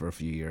this way for a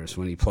few years.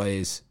 When he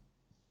plays,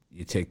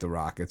 you take the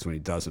Rockets. When he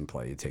doesn't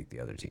play, you take the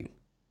other team.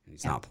 And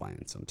he's not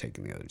playing, so I'm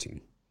taking the other team,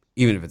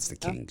 even if it's the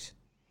Kings,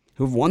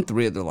 who've won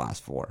 3 of their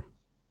last 4.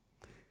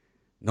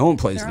 No one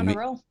plays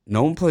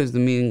the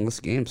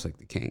meaningless games like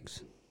the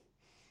Kings.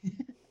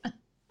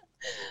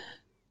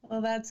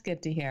 Well, that's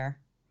good to hear.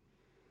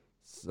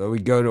 So we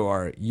go to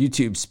our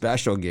YouTube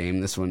special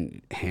game. This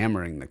one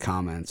hammering the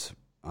comments.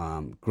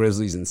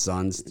 Grizzlies and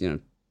Suns,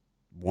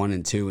 1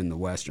 and 2 in the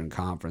Western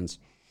Conference.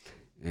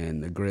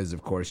 And the Grizz,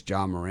 of course,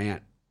 John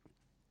Morant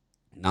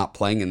not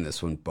playing in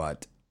this one,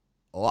 but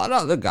a lot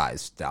of other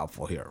guys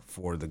doubtful here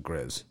for the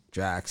Grizz.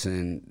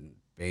 Jackson,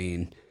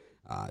 Bane,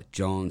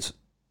 Jones,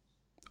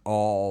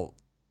 all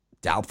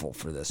doubtful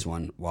for this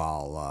one,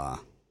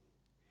 while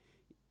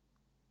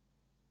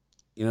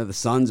the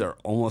Suns are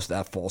almost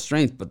at full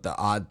strength. But the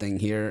odd thing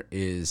here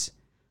is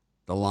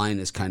the line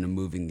is kind of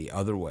moving the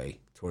other way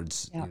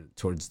towards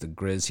the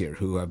Grizz here,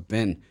 who have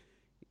been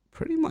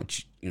pretty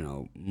much,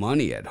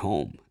 money at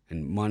home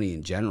and money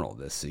in general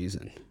this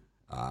season.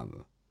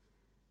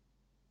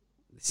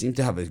 They seem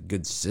to have a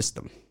good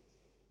system.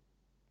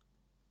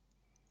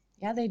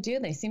 Yeah, they do.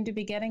 They seem to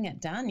be getting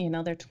it done.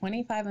 They're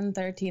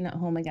 25-13 at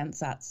home against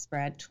that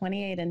spread,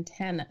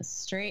 28-10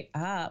 straight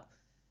up.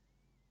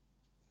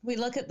 We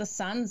look at the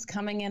Suns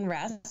coming in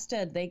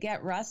rested. They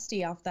get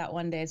rusty off that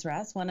 1 day's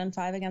rest,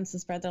 1-5 against the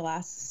spread, their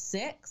last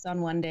 6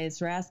 on 1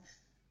 day's rest.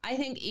 I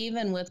think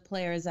even with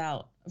players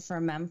out for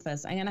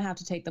Memphis, I'm going to have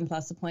to take them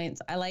plus the points.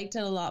 I liked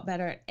it a lot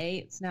better at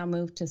 8. It's now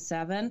moved to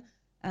 7.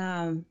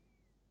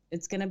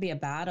 It's going to be a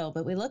battle,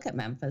 but we look at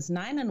Memphis,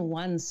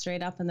 9-1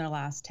 straight up in their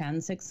last 10,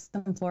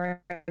 6-4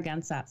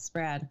 against that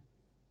spread.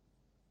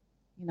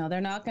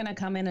 They're not going to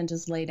come in and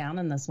just lay down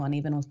in this one,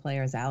 even with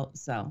players out.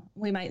 So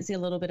we might see a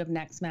little bit of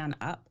next man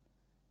up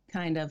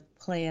kind of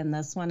play in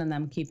this one and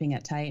them keeping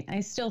it tight.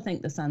 I still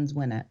think the Suns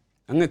win it.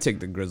 I'm going to take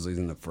the Grizzlies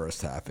in the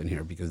first half in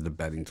here because the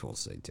betting tools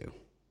say to.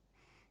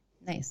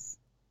 Nice.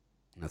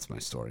 That's my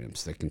story. I'm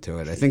sticking to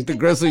it. I think the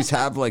Grizzlies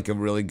have like a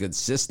really good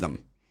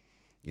system.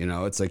 You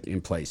know, it's like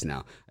in place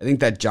now. I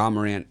think that Ja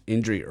Morant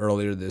injury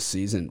earlier this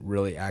season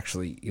really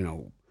actually, you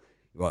know,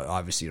 well,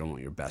 obviously you don't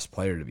want your best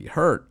player to be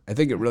hurt. I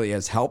think it really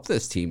has helped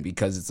this team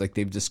because it's like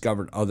they've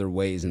discovered other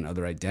ways and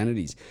other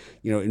identities.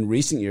 You know, in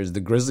recent years,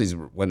 the Grizzlies,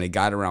 when they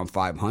got around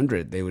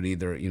 500, they would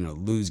either, you know,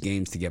 lose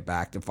games to get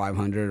back to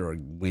 500 or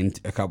win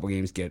a couple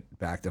games, get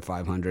back to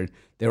 500.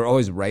 They were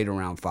always right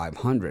around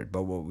 500.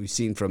 But what we've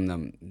seen from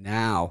them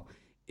now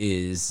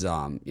is,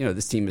 you know,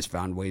 this team has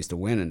found ways to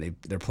win, and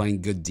they're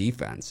playing good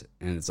defense.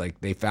 And it's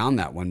like they found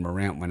that when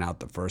Morant went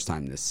out the first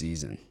time this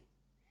season.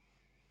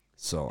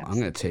 So I'm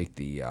going to take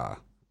the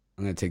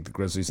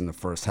Grizzlies in the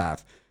first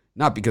half,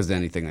 not because of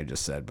anything I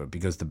just said, but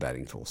because the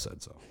betting tool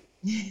said so.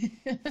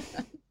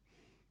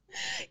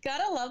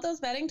 Gotta love those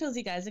betting tools,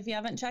 you guys. If you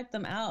haven't checked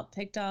them out,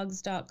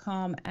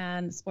 pickdogs.com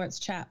and Sports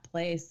Chat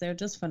Place, they're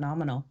just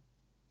phenomenal.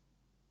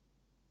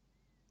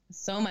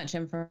 So much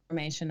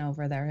information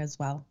over there as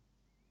well.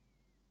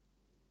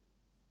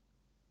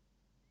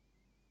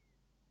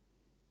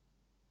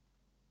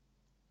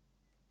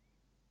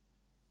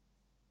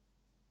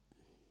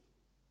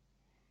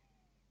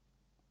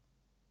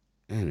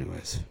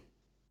 Anyways. So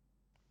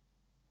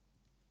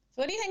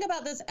what do you think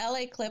about this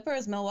LA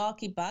Clippers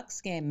Milwaukee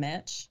Bucks game,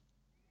 Mitch?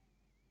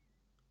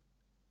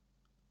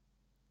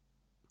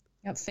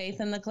 You have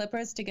faith in the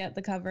Clippers to get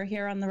the cover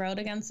here on the road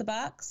against the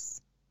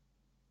Bucks?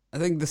 I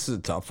think this is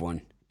a tough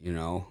one, you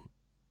know.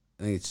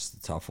 I think it's just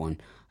a tough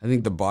one. I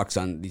think the Bucks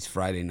on these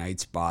Friday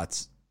night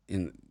spots,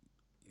 in,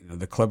 you know,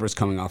 the Clippers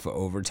coming off of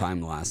overtime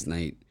last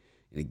night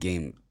in a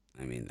game.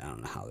 I mean, I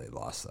don't know how they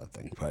lost that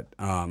thing, but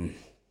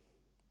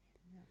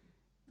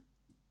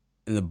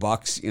and the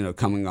Bucks, you know,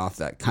 coming off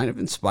that kind of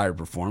inspired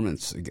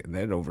performance, they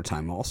had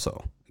overtime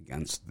also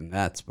against the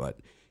Nets, but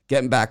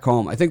getting back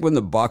home, I think when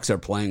the Bucks are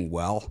playing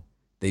well,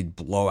 they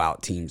blow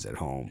out teams at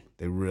home.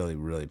 They really,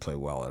 really play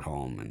well at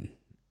home, and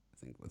I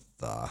think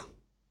I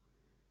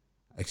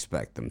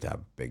expect them to have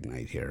a big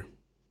night here.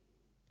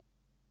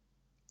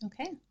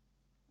 Okay.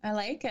 I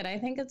like it. I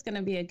think it's going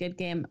to be a good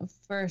game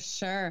for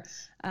sure.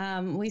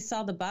 We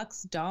saw the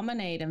Bucks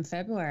dominate in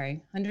February,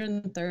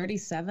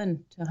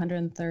 137 to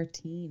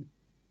 113.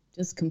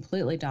 Just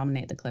completely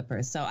dominate the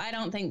Clippers. So I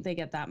don't think they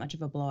get that much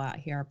of a blowout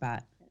here,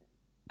 but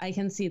I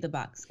can see the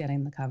Bucks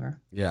getting the cover.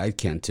 Yeah, I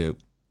can too.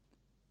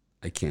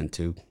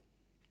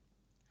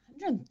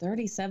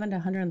 137 to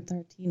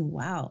 113.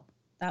 Wow.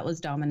 That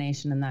was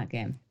domination in that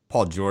game.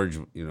 Paul George,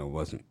 you know,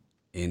 wasn't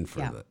in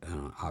for the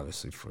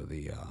obviously for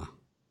the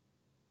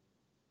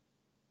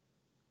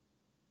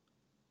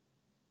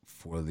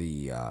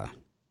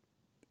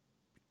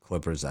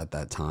Clippers at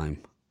that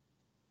time.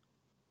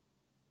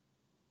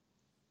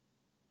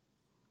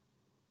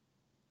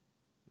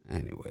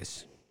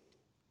 Anyways,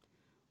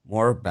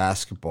 more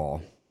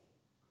basketball.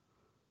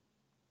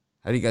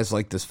 How do you guys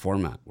like this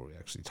format where we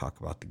actually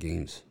talk about the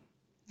games?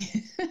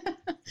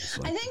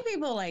 I think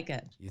people like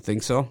it. You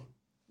think so?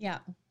 Yeah,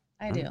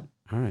 I do.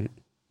 All right.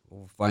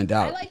 We'll find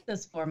out. I like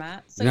this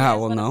format. So yeah,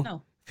 we'll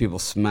know. People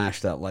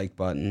smash that like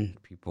button.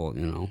 People,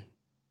 you know,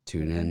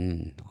 tune in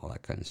and all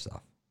that kind of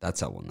stuff. That's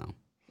how we'll know.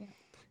 Yeah.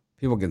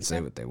 People can say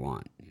what they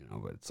want, you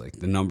know, but it's like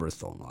the numbers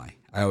don't lie.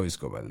 I always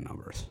go by the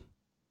numbers.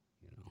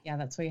 Yeah,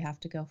 that's where you have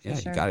to go for sure. Yeah,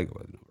 you got to go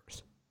with the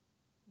numbers.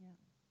 Yeah.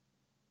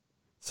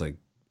 It's like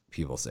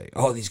people say,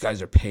 "Oh, these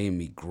guys are paying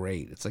me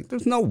great." It's like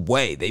there's no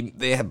way.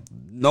 They have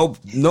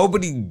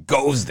nobody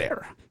goes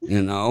there,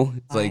 you know?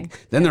 It's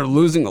like then they're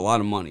losing a lot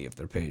of money if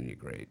they're paying you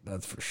great.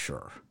 That's for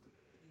sure.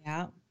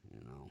 Yeah.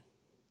 You know.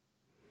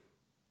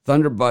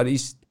 Thunder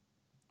Buddies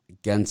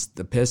against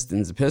the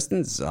Pistons. The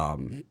Pistons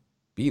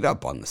beat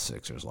up on the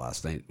Sixers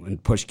last night. When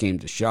push came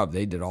to shove,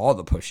 they did all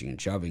the pushing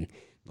and shoving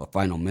the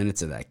final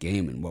minutes of that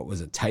game, and what was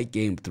a tight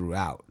game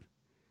throughout.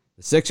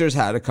 The Sixers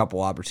had a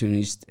couple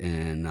opportunities,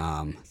 and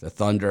the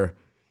Thunder,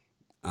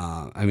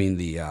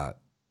 the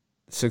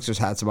Sixers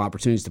had some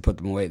opportunities to put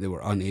them away. They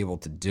were unable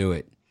to do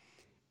it.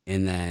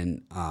 And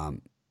then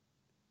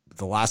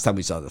the last time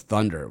we saw the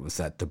Thunder was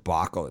that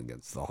debacle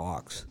against the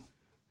Hawks.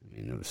 I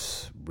mean, it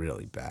was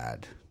really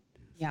bad.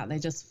 Yeah, they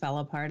just fell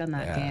apart in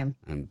that game.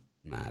 I'm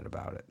mad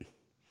about it.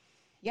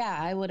 Yeah,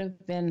 I would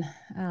have been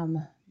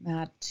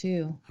mad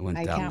too.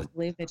 I can't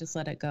believe they just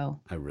let it go.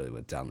 I really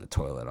went down the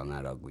toilet on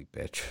that ugly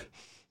bitch.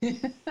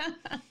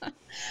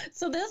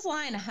 So this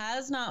line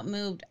has not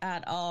moved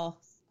at all,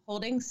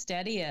 holding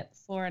steady at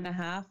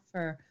 4.5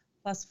 for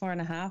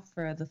 +4.5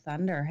 for the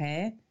Thunder.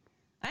 Hey,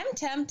 I'm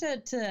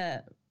tempted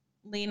to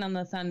lean on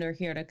the Thunder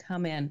here to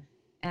come in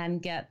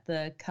and get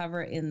the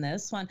cover in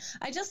this one.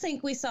 I just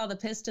think we saw the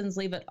Pistons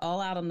leave it all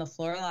out on the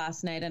floor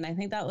last night, and I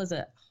think that was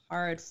a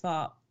hard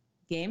fought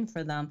game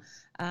for them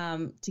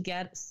to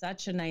get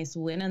such a nice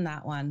win in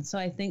that one. So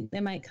I think they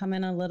might come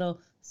in a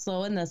little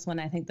slow in this one.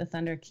 I think the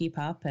Thunder keep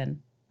up and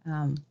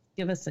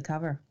give us the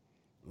cover.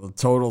 Well, the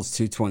total's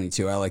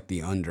 222. I like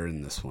the under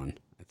in this one.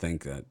 I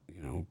think that,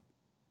 you know,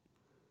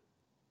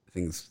 I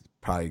think it's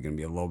probably going to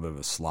be a little bit of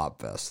a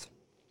slop fest.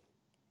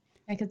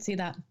 I could see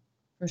that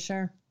for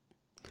sure.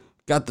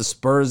 Got the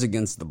Spurs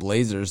against the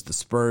Blazers. The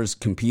Spurs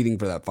competing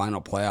for that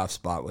final playoff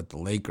spot with the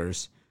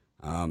Lakers.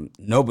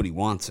 Nobody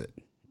wants it.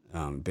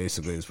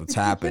 Basically, is what's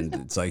happened.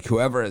 It's like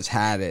whoever has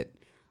had it,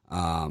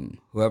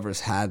 whoever's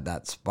had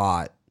that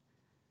spot,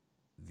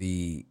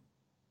 they've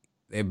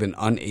been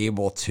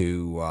unable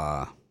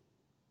to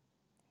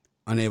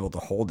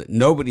hold it.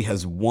 Nobody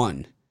has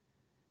won,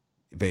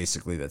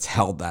 basically, that's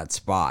held that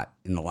spot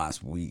in the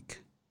last week.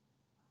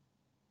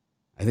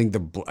 I think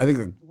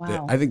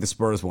the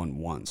Spurs won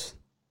once,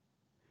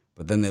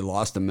 but then they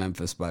lost to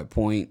Memphis by a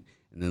point,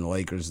 and then the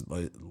Lakers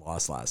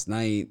lost last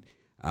night.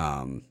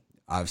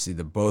 Obviously,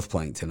 they're both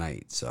playing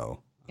tonight,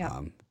 so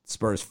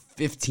Spurs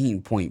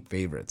 15-point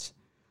favorites.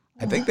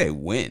 I think they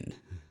win.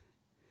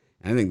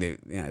 I think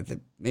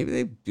maybe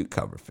they do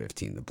cover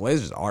 15. The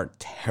Blazers are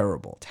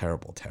terrible,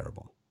 terrible,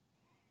 terrible.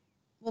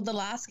 Well, the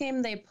last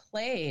game they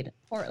played,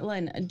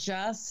 Portland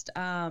just,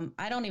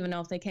 I don't even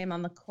know if they came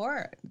on the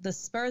court. The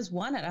Spurs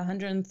won at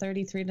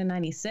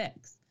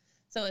 133-96.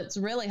 So it's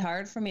really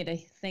hard for me to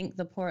think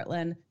the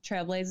Portland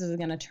Trailblazers are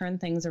going to turn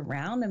things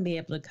around and be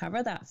able to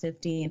cover that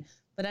 15.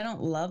 But I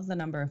don't love the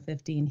number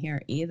 15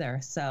 here either.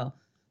 So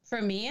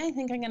for me, I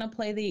think I'm going to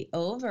play the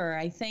over.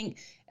 I think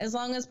as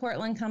long as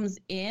Portland comes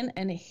in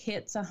and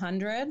hits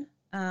 100,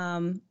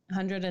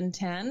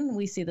 110,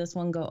 we see this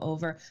one go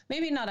over.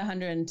 Maybe not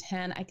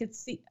 110. I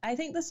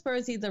think the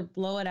Spurs either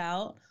blow it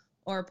out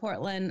or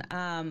Portland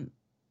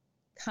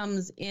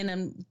comes in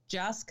and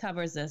just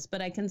covers this.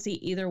 But I can see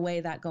either way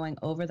that going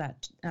over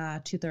that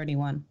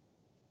 231.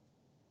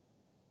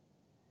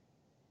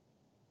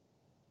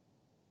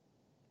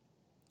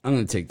 I'm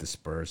going to take the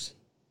Spurs.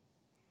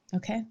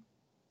 Okay.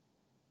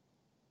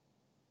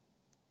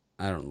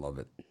 I don't love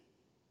it.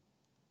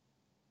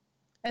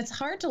 It's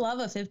hard to love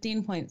a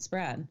 15-point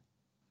spread.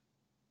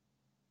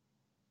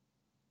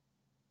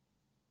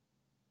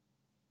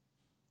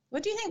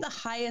 What do you think the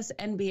highest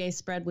NBA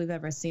spread we've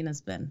ever seen has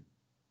been?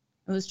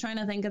 I was trying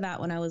to think of that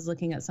when I was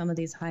looking at some of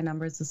these high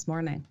numbers this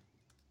morning.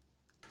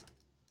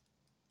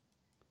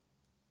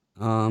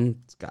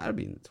 It's got to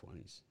be in the 20s.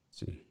 Let's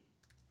see.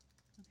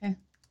 Okay.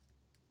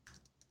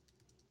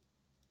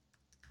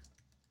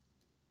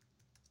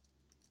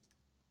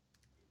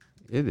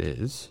 It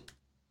is.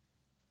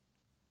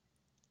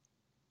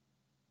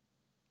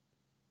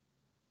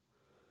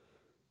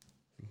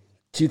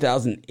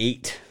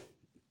 (2008)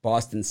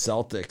 Boston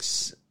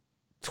Celtics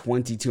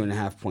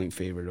 22.5-point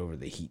favorite over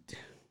the Heat.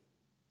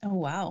 Oh,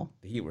 wow.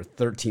 The Heat were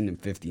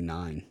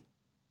 13-59.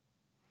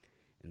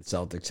 And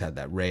Celtics had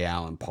that Ray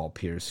Allen, Paul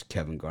Pierce,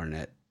 Kevin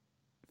Garnett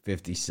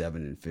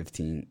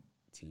 57-15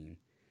 team.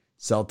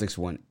 Celtics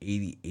won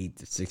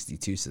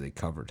 88-62, so they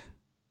covered.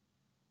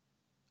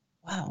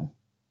 Wow.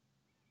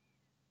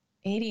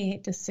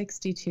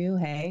 88-62,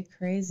 hey,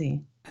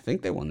 crazy. I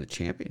think they won the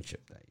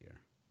championship that year.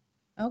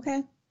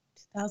 Okay,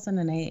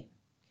 2008.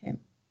 Okay.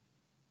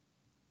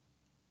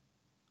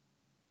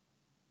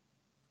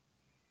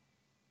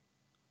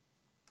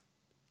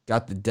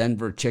 Got the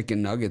Denver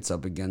Chicken Nuggets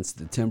up against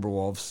the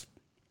Timberwolves.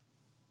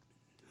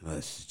 Oh,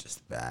 this is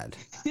just bad.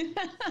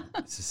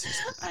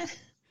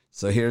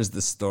 So here's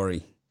the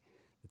story.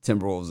 The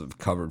Timberwolves have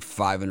covered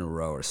 5 in a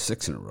row or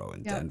 6 in a row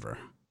in Denver.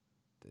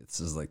 This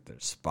is like their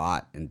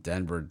spot, and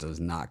Denver does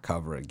not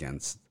cover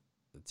against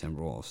the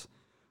Timberwolves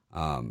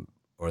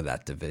or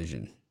that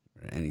division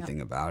or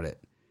anything about it.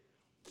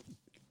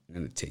 I'm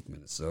going to take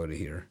Minnesota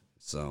here.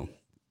 So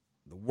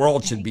the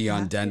world should be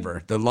on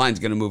Denver. The line's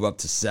going to move up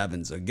to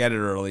 7, so get it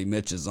early.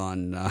 Mitch is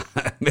on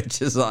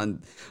Mitch is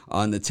on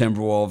the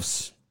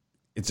Timberwolves.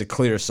 It's a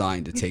clear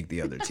sign to take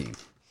the other team.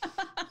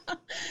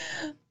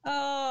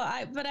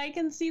 But I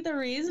can see the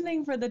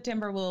reasoning for the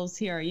Timberwolves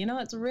here. You know,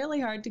 it's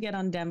really hard to get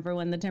on Denver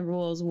when the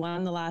Timberwolves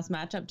won the last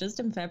matchup just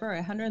in February,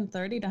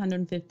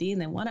 130-115.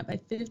 They won it by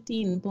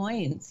 15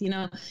 points. You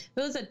know, if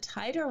it was a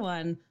tighter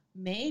one,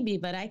 maybe,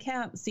 but I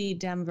can't see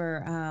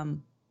Denver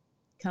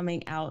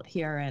coming out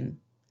here, and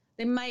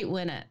they might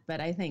win it, but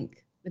I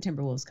think the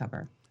Timberwolves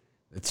cover.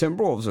 The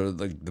Timberwolves are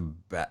like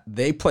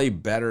they play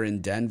better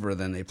in Denver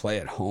than they play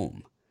at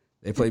home.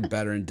 They play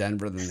better in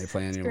Denver than they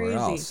play anywhere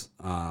else.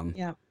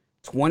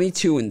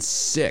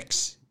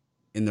 22-6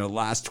 in their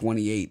last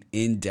 28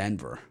 in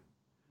Denver.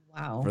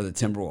 Wow. For the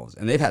Timberwolves.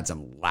 And they've had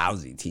some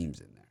lousy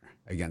teams in there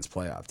against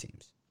playoff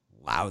teams.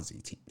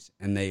 Lousy teams.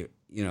 And they've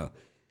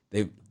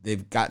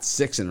got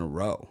 6 in a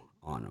row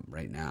on them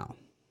right now.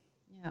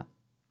 Yeah.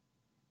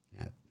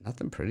 Yeah,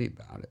 nothing pretty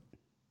about it.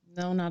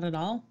 No, not at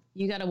all.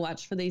 You got to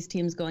watch for these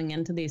teams going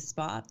into these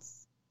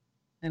spots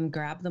and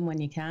grab them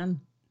when you can.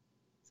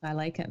 So I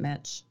like it,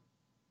 Mitch.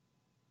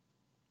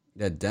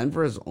 Yeah,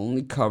 Denver has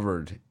only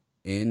covered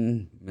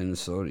in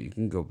Minnesota. You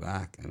can go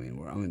back. I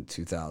mean, I'm in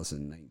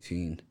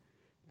 2019,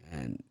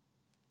 and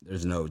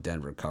there's no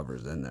Denver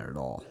covers in there at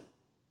all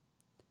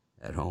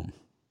at home.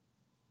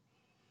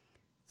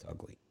 It's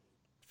ugly.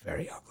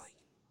 Very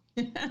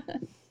ugly.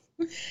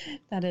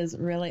 That is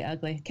really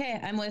ugly. Okay,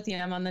 I'm with you.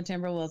 I'm on the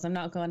Timberwolves. I'm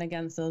not going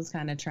against those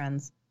kind of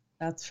trends.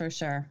 That's for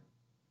sure.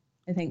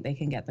 I think they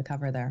can get the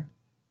cover there.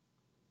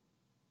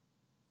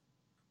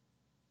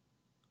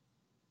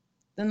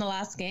 Then the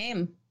last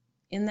game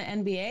in the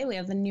NBA, we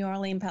have the New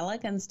Orleans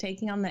Pelicans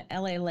taking on the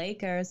LA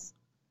Lakers.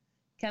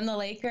 Can the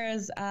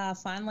Lakers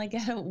finally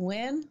get a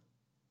win?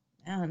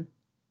 Man.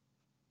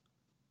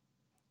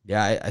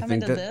 Yeah, I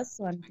think that. This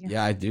one.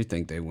 Yeah, I do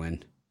think they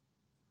win.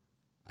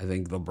 I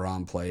think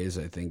LeBron plays.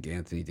 I think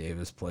Anthony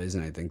Davis plays,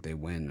 and I think they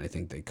win. I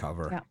think they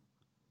cover.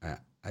 Yeah.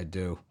 I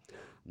do.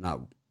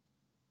 Not.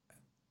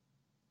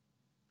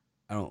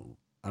 I don't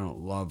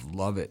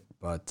love it,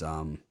 but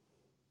I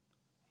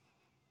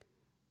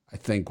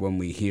think when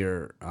we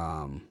hear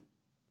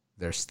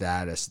their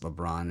status,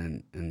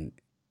 LeBron and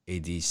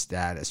AD's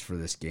status for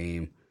this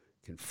game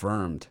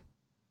confirmed,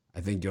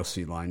 I think you'll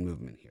see line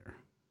movement here.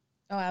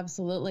 Oh,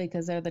 absolutely,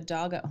 because they're the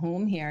dog at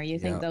home here. You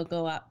think they'll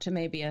go up to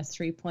maybe a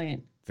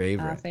 3-point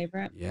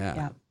favorite?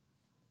 Yeah.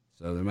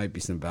 So there might be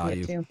some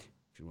value if you're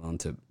willing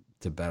to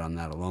bet on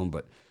that alone.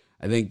 But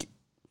I think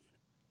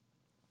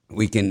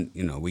we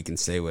can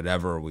say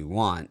whatever we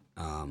want.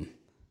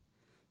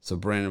 So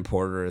Brandon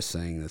Porter is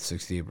saying that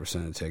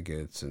 68% of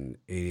tickets and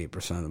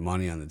 88% of the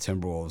money on the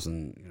Timberwolves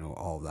and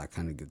all of that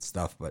kind of good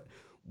stuff. But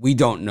we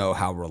don't know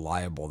how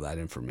reliable that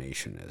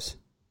information is.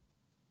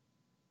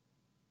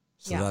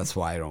 So that's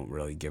why I don't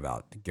really give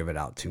it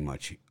out too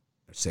much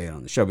or say it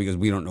on the show, because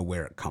we don't know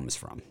where it comes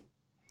from.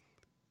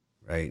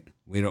 Right?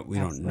 We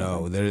don't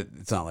know.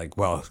 It's not like,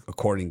 well,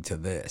 according to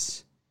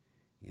this,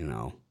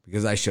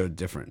 because I showed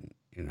different,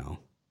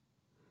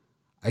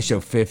 I show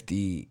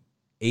 58%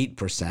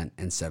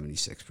 and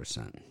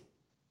 76%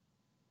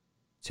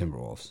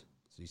 Timberwolves.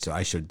 So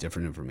I showed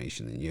different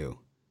information than you.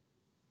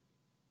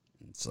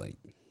 It's like,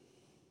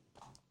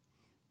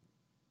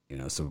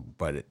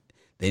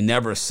 they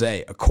never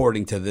say,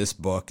 according to this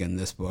book and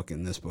this book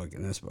and this book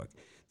and this book.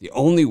 The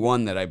only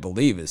one that I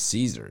believe is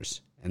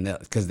Caesars, and that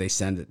because they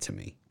send it to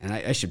me, and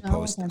I should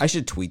post. I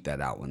should tweet that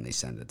out when they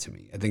send it to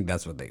me. I think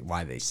that's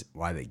why they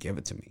give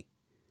it to me.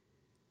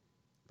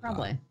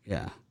 Probably.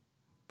 Yeah,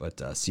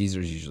 but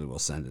Caesars usually will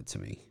send it to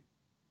me.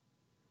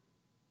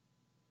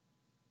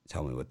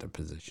 Tell me what their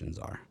positions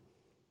are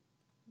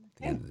at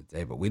the end of the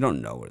day, but we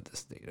don't know where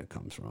this data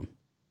comes from.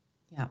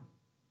 Yeah.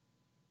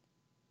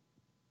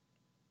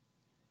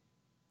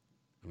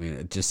 I mean,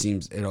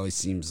 it always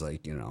seems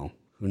like, who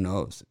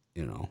knows,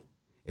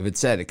 if it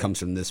said it comes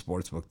from this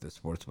sportsbook, this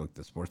sportsbook,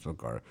 this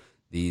sportsbook, or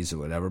these or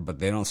whatever, but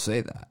they don't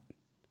say that.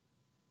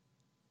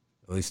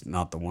 At least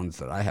not the ones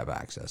that I have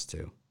access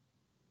to.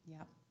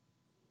 Yeah.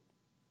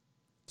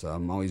 So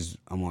I'm always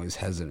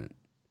hesitant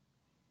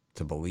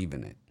to believe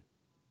in it,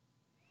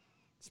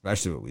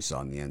 especially what we saw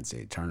in the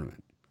NCAA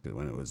tournament. Because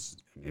when it was,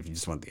 if you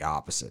just want the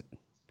opposite,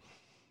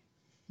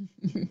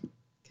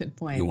 good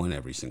point. You won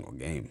every single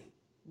game.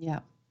 Yeah.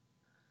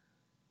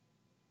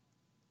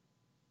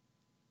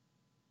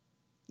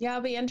 Yeah,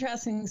 it'll be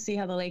interesting to see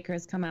how the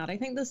Lakers come out. I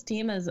think this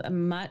team is a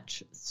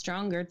much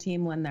stronger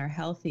team when they're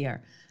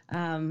healthier.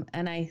 And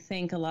I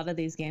think a lot of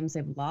these games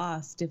they've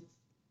lost,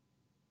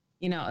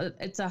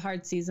 it's a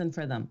hard season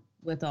for them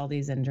with all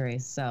these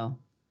injuries. So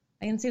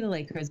I can see the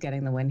Lakers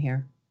getting the win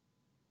here.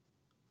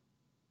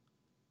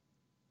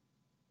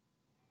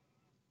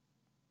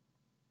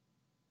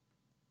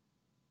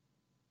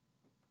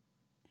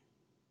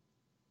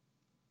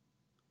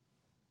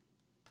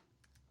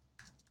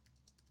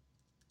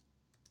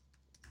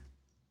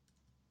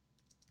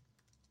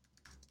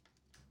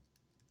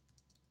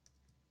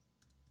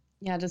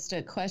 Yeah, just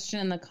a question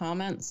in the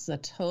comments. The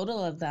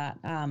total of that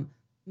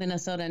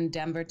Minnesota and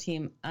Denver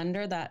team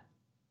under that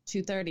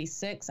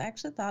 236. I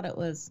actually thought it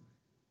was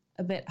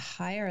a bit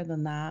higher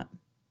than that.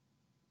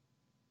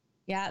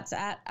 Yeah, it's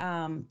at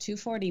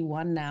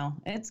 241 now.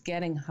 It's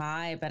getting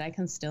high, but I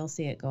can still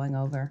see it going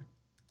over.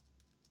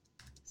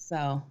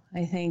 So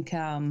I think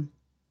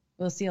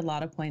we'll see a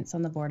lot of points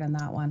on the board on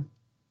that one.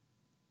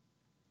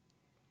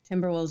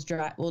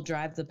 Timberwolves will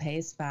drive the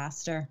pace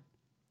faster.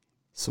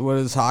 So what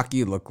does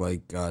hockey look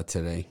like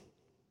today?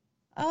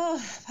 Oh,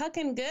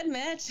 fucking good,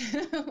 Mitch.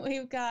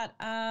 We've got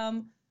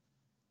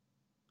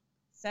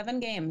 7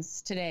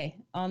 games today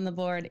on the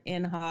board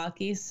in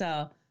hockey.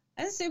 So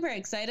I'm super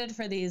excited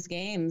for these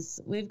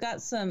games. We've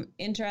got some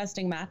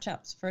interesting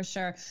matchups for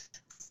sure.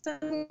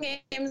 Some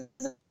games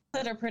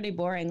that are pretty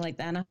boring, like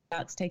the Anaheim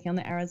Ducks taking on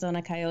the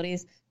Arizona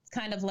Coyotes. It's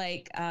kind of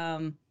like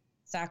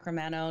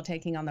Sacramento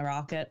taking on the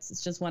Rockets.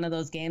 It's just one of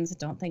those games I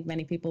don't think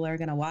many people are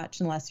going to watch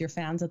unless you're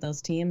fans of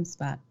those teams.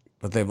 But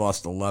they've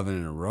lost 11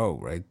 in a row,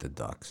 right, the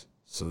Ducks?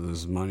 So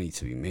there's money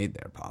to be made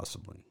there,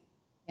 possibly.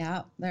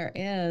 Yeah, there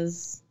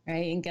is,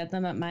 right? You can get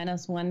them at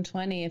minus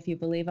 120 if you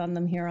believe on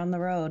them here on the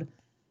road.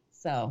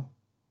 So,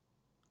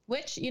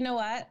 which, you know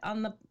what,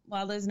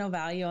 there's no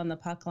value on the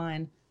puck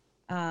line.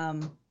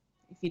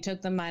 If you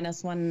took them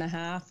minus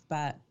 1.5,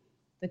 but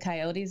the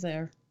Coyotes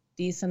are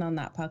decent on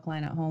that puck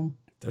line at home.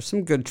 There's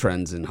some good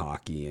trends in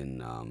hockey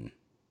and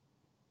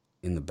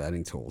in the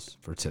betting tools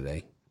for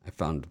today. I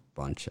found a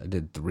bunch. I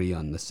did 3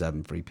 on the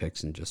 7 free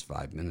picks in just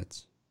 5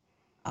 minutes.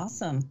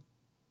 Awesome.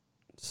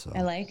 So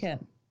I like it.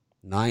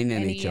 9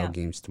 NHL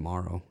games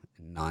tomorrow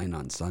and 9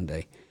 on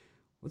Sunday.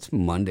 What's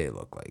Monday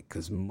look like?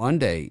 Because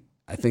Monday,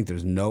 I think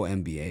there's no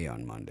NBA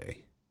on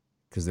Monday.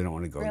 because they don't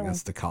want to go Really?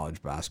 against the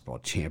college basketball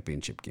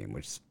championship game,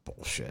 which is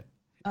bullshit.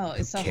 Oh,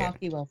 Who so cares?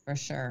 hockey will for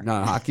sure.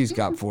 No, hockey's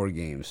got 4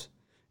 games.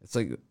 It's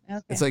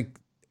like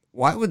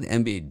why would the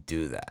NBA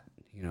do that?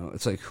 You know,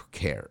 it's like, who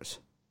cares?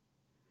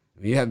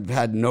 I mean, you have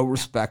had no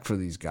respect for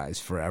these guys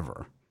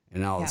forever,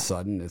 and now all of a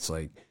sudden it's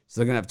like, so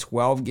they're gonna have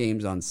 12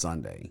 games on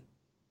Sunday,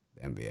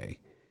 the NBA,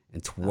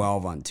 and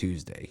 12 on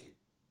Tuesday.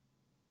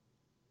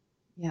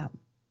 Yeah,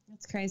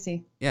 that's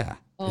crazy. Yeah,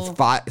 Oh. it's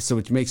 5, so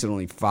which makes it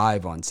only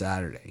 5 on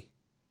Saturday,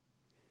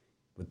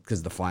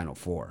 because the Final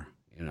Four.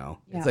 You know,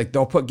 it's like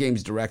they'll put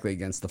games directly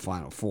against the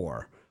Final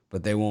Four,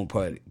 but they won't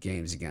put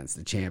games against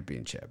the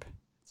championship.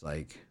 It's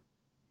like,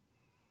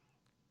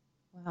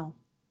 wow.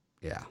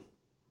 yeah.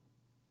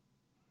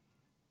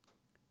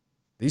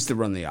 They used to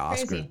run the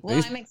Oscars. Crazy.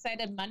 Well, I'm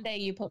excited. Monday,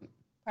 you put,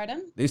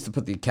 pardon? They used to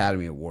put the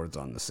Academy Awards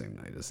on the same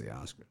night as the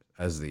Oscars,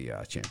 as the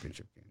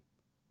championship game,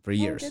 for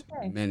years, did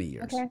they? many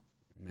years, Okay.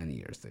 many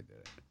years they did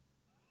it.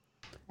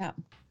 Yeah.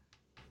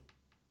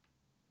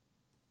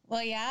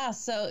 Well, yeah.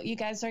 So you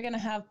guys are going to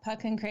have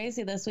Puckin'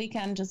 Crazy this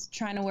weekend, just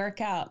trying to work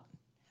out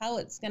how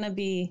it's going to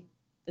be.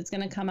 It's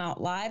going to come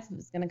out live.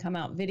 It's going to come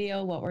out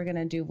video, what we're going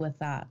to do with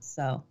that.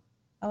 So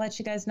I'll let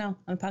you guys know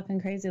on Puckin'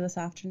 Crazy this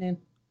afternoon.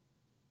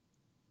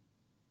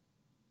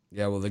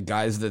 Yeah, well, the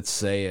guys that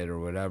say it or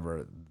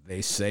whatever,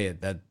 they say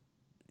it. That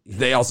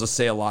they also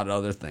say a lot of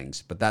other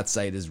things, but that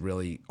site is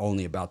really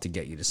only about to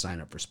get you to sign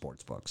up for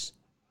sports books.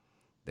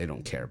 They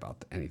don't care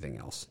about anything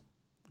else.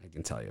 I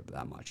can tell you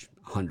that much,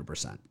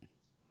 100%. I'm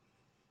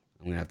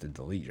going to have to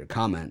delete your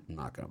comment. I'm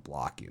not going to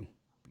block you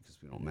because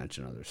we don't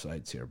mention other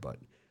sites here, but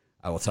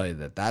I will tell you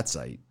that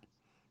site,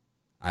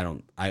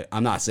 I'm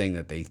not saying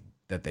that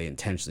they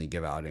intentionally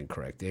give out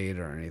incorrect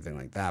data or anything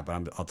like that,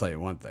 but I'll tell you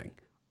one thing.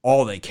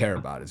 All they care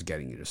about is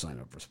getting you to sign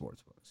up for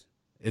sports books.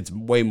 It's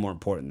way more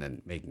important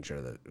than making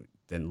sure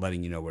than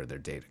letting you know where their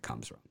data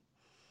comes from.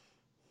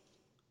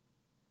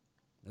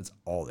 That's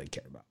all they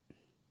care about.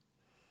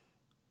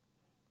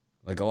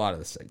 Like a lot of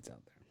the sites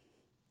out there.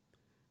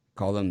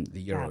 Call them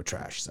the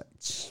Eurotrash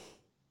sites.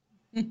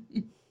 They're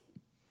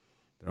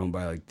owned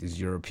by like these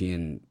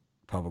European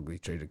publicly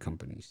traded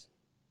companies.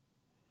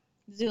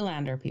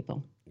 Zoolander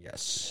people.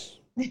 Yes.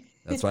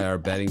 That's why our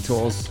betting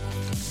tools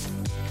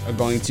are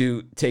going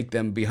to take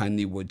them behind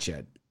the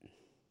woodshed.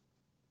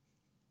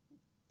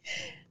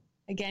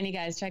 Again, you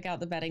guys, check out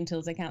the betting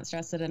tools. I can't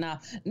stress it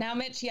enough. Now,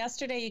 Mitch,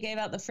 yesterday you gave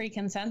out the free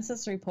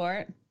consensus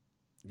report.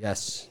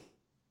 Yes.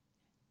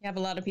 You have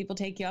a lot of people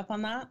take you up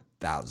on that?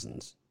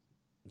 Thousands.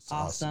 It's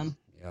awesome.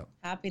 Yep.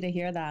 Happy to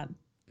hear that.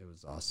 It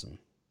was awesome.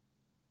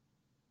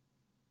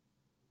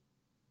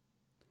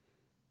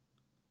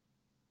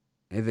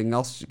 Anything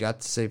else you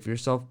got to say for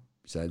yourself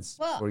besides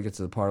before we get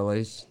to the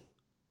parlays?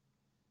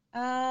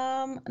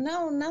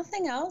 No,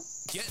 nothing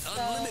else. Get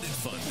unlimited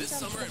fun this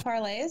summer.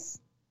 Parlays.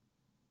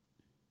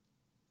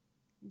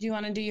 Do you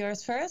want to do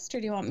yours first, or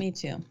do you want me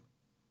to?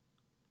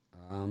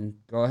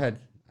 Go ahead.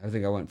 I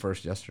think I went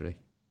first yesterday.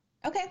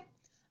 Okay.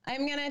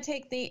 I'm going to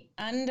take the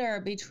under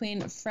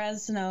between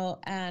Fresno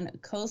and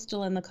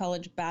Coastal in the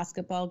college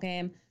basketball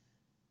game.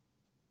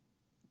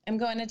 I'm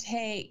going to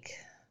take...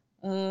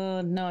 no,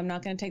 I'm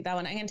not going to take that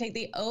one. I'm going to take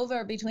the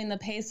over between the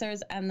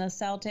Pacers and the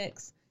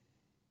Celtics.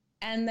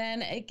 And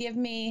then give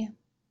me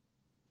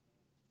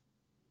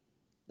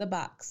the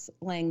Bucks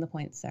laying the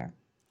points there.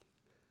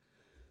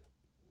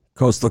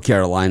 Coastal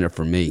Carolina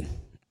for me.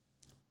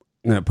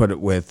 I'm going to put it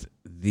with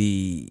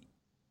the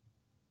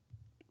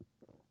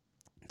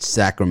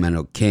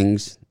Sacramento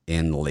Kings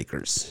and the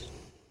Lakers.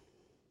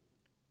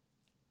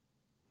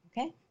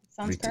 Okay,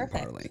 sounds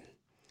perfect. Parlay.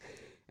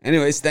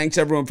 Anyways, thanks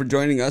everyone for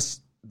joining us.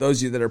 Those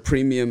of you that are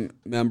premium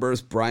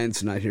members,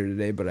 Brian's not here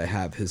today, but I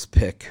have his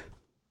pick.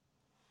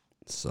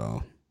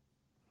 So,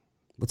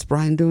 what's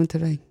Brian doing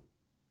today?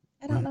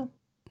 I don't know.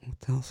 What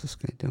the hell is this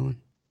guy doing?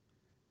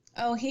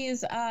 Oh,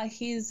 he's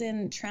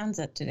in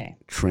transit today.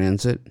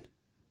 Transit.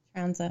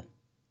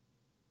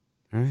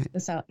 All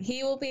right. So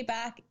he will be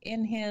back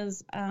in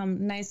his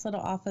nice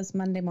little office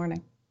Monday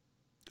morning.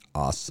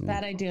 Awesome.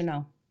 That I do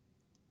know.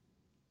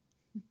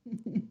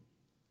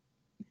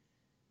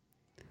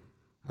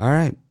 All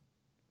right.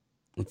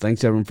 Well,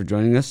 thanks everyone for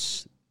joining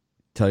us.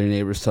 Tell your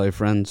neighbors, tell your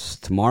friends.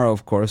 Tomorrow,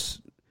 of course,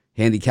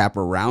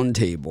 handicapper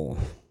roundtable.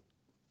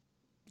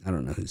 I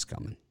don't know who's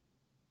coming.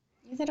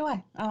 Neither do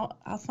I.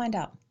 I'll find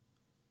out.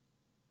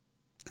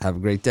 Have a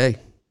great day.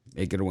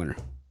 Make it a winner.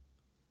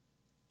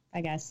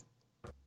 Bye, guys.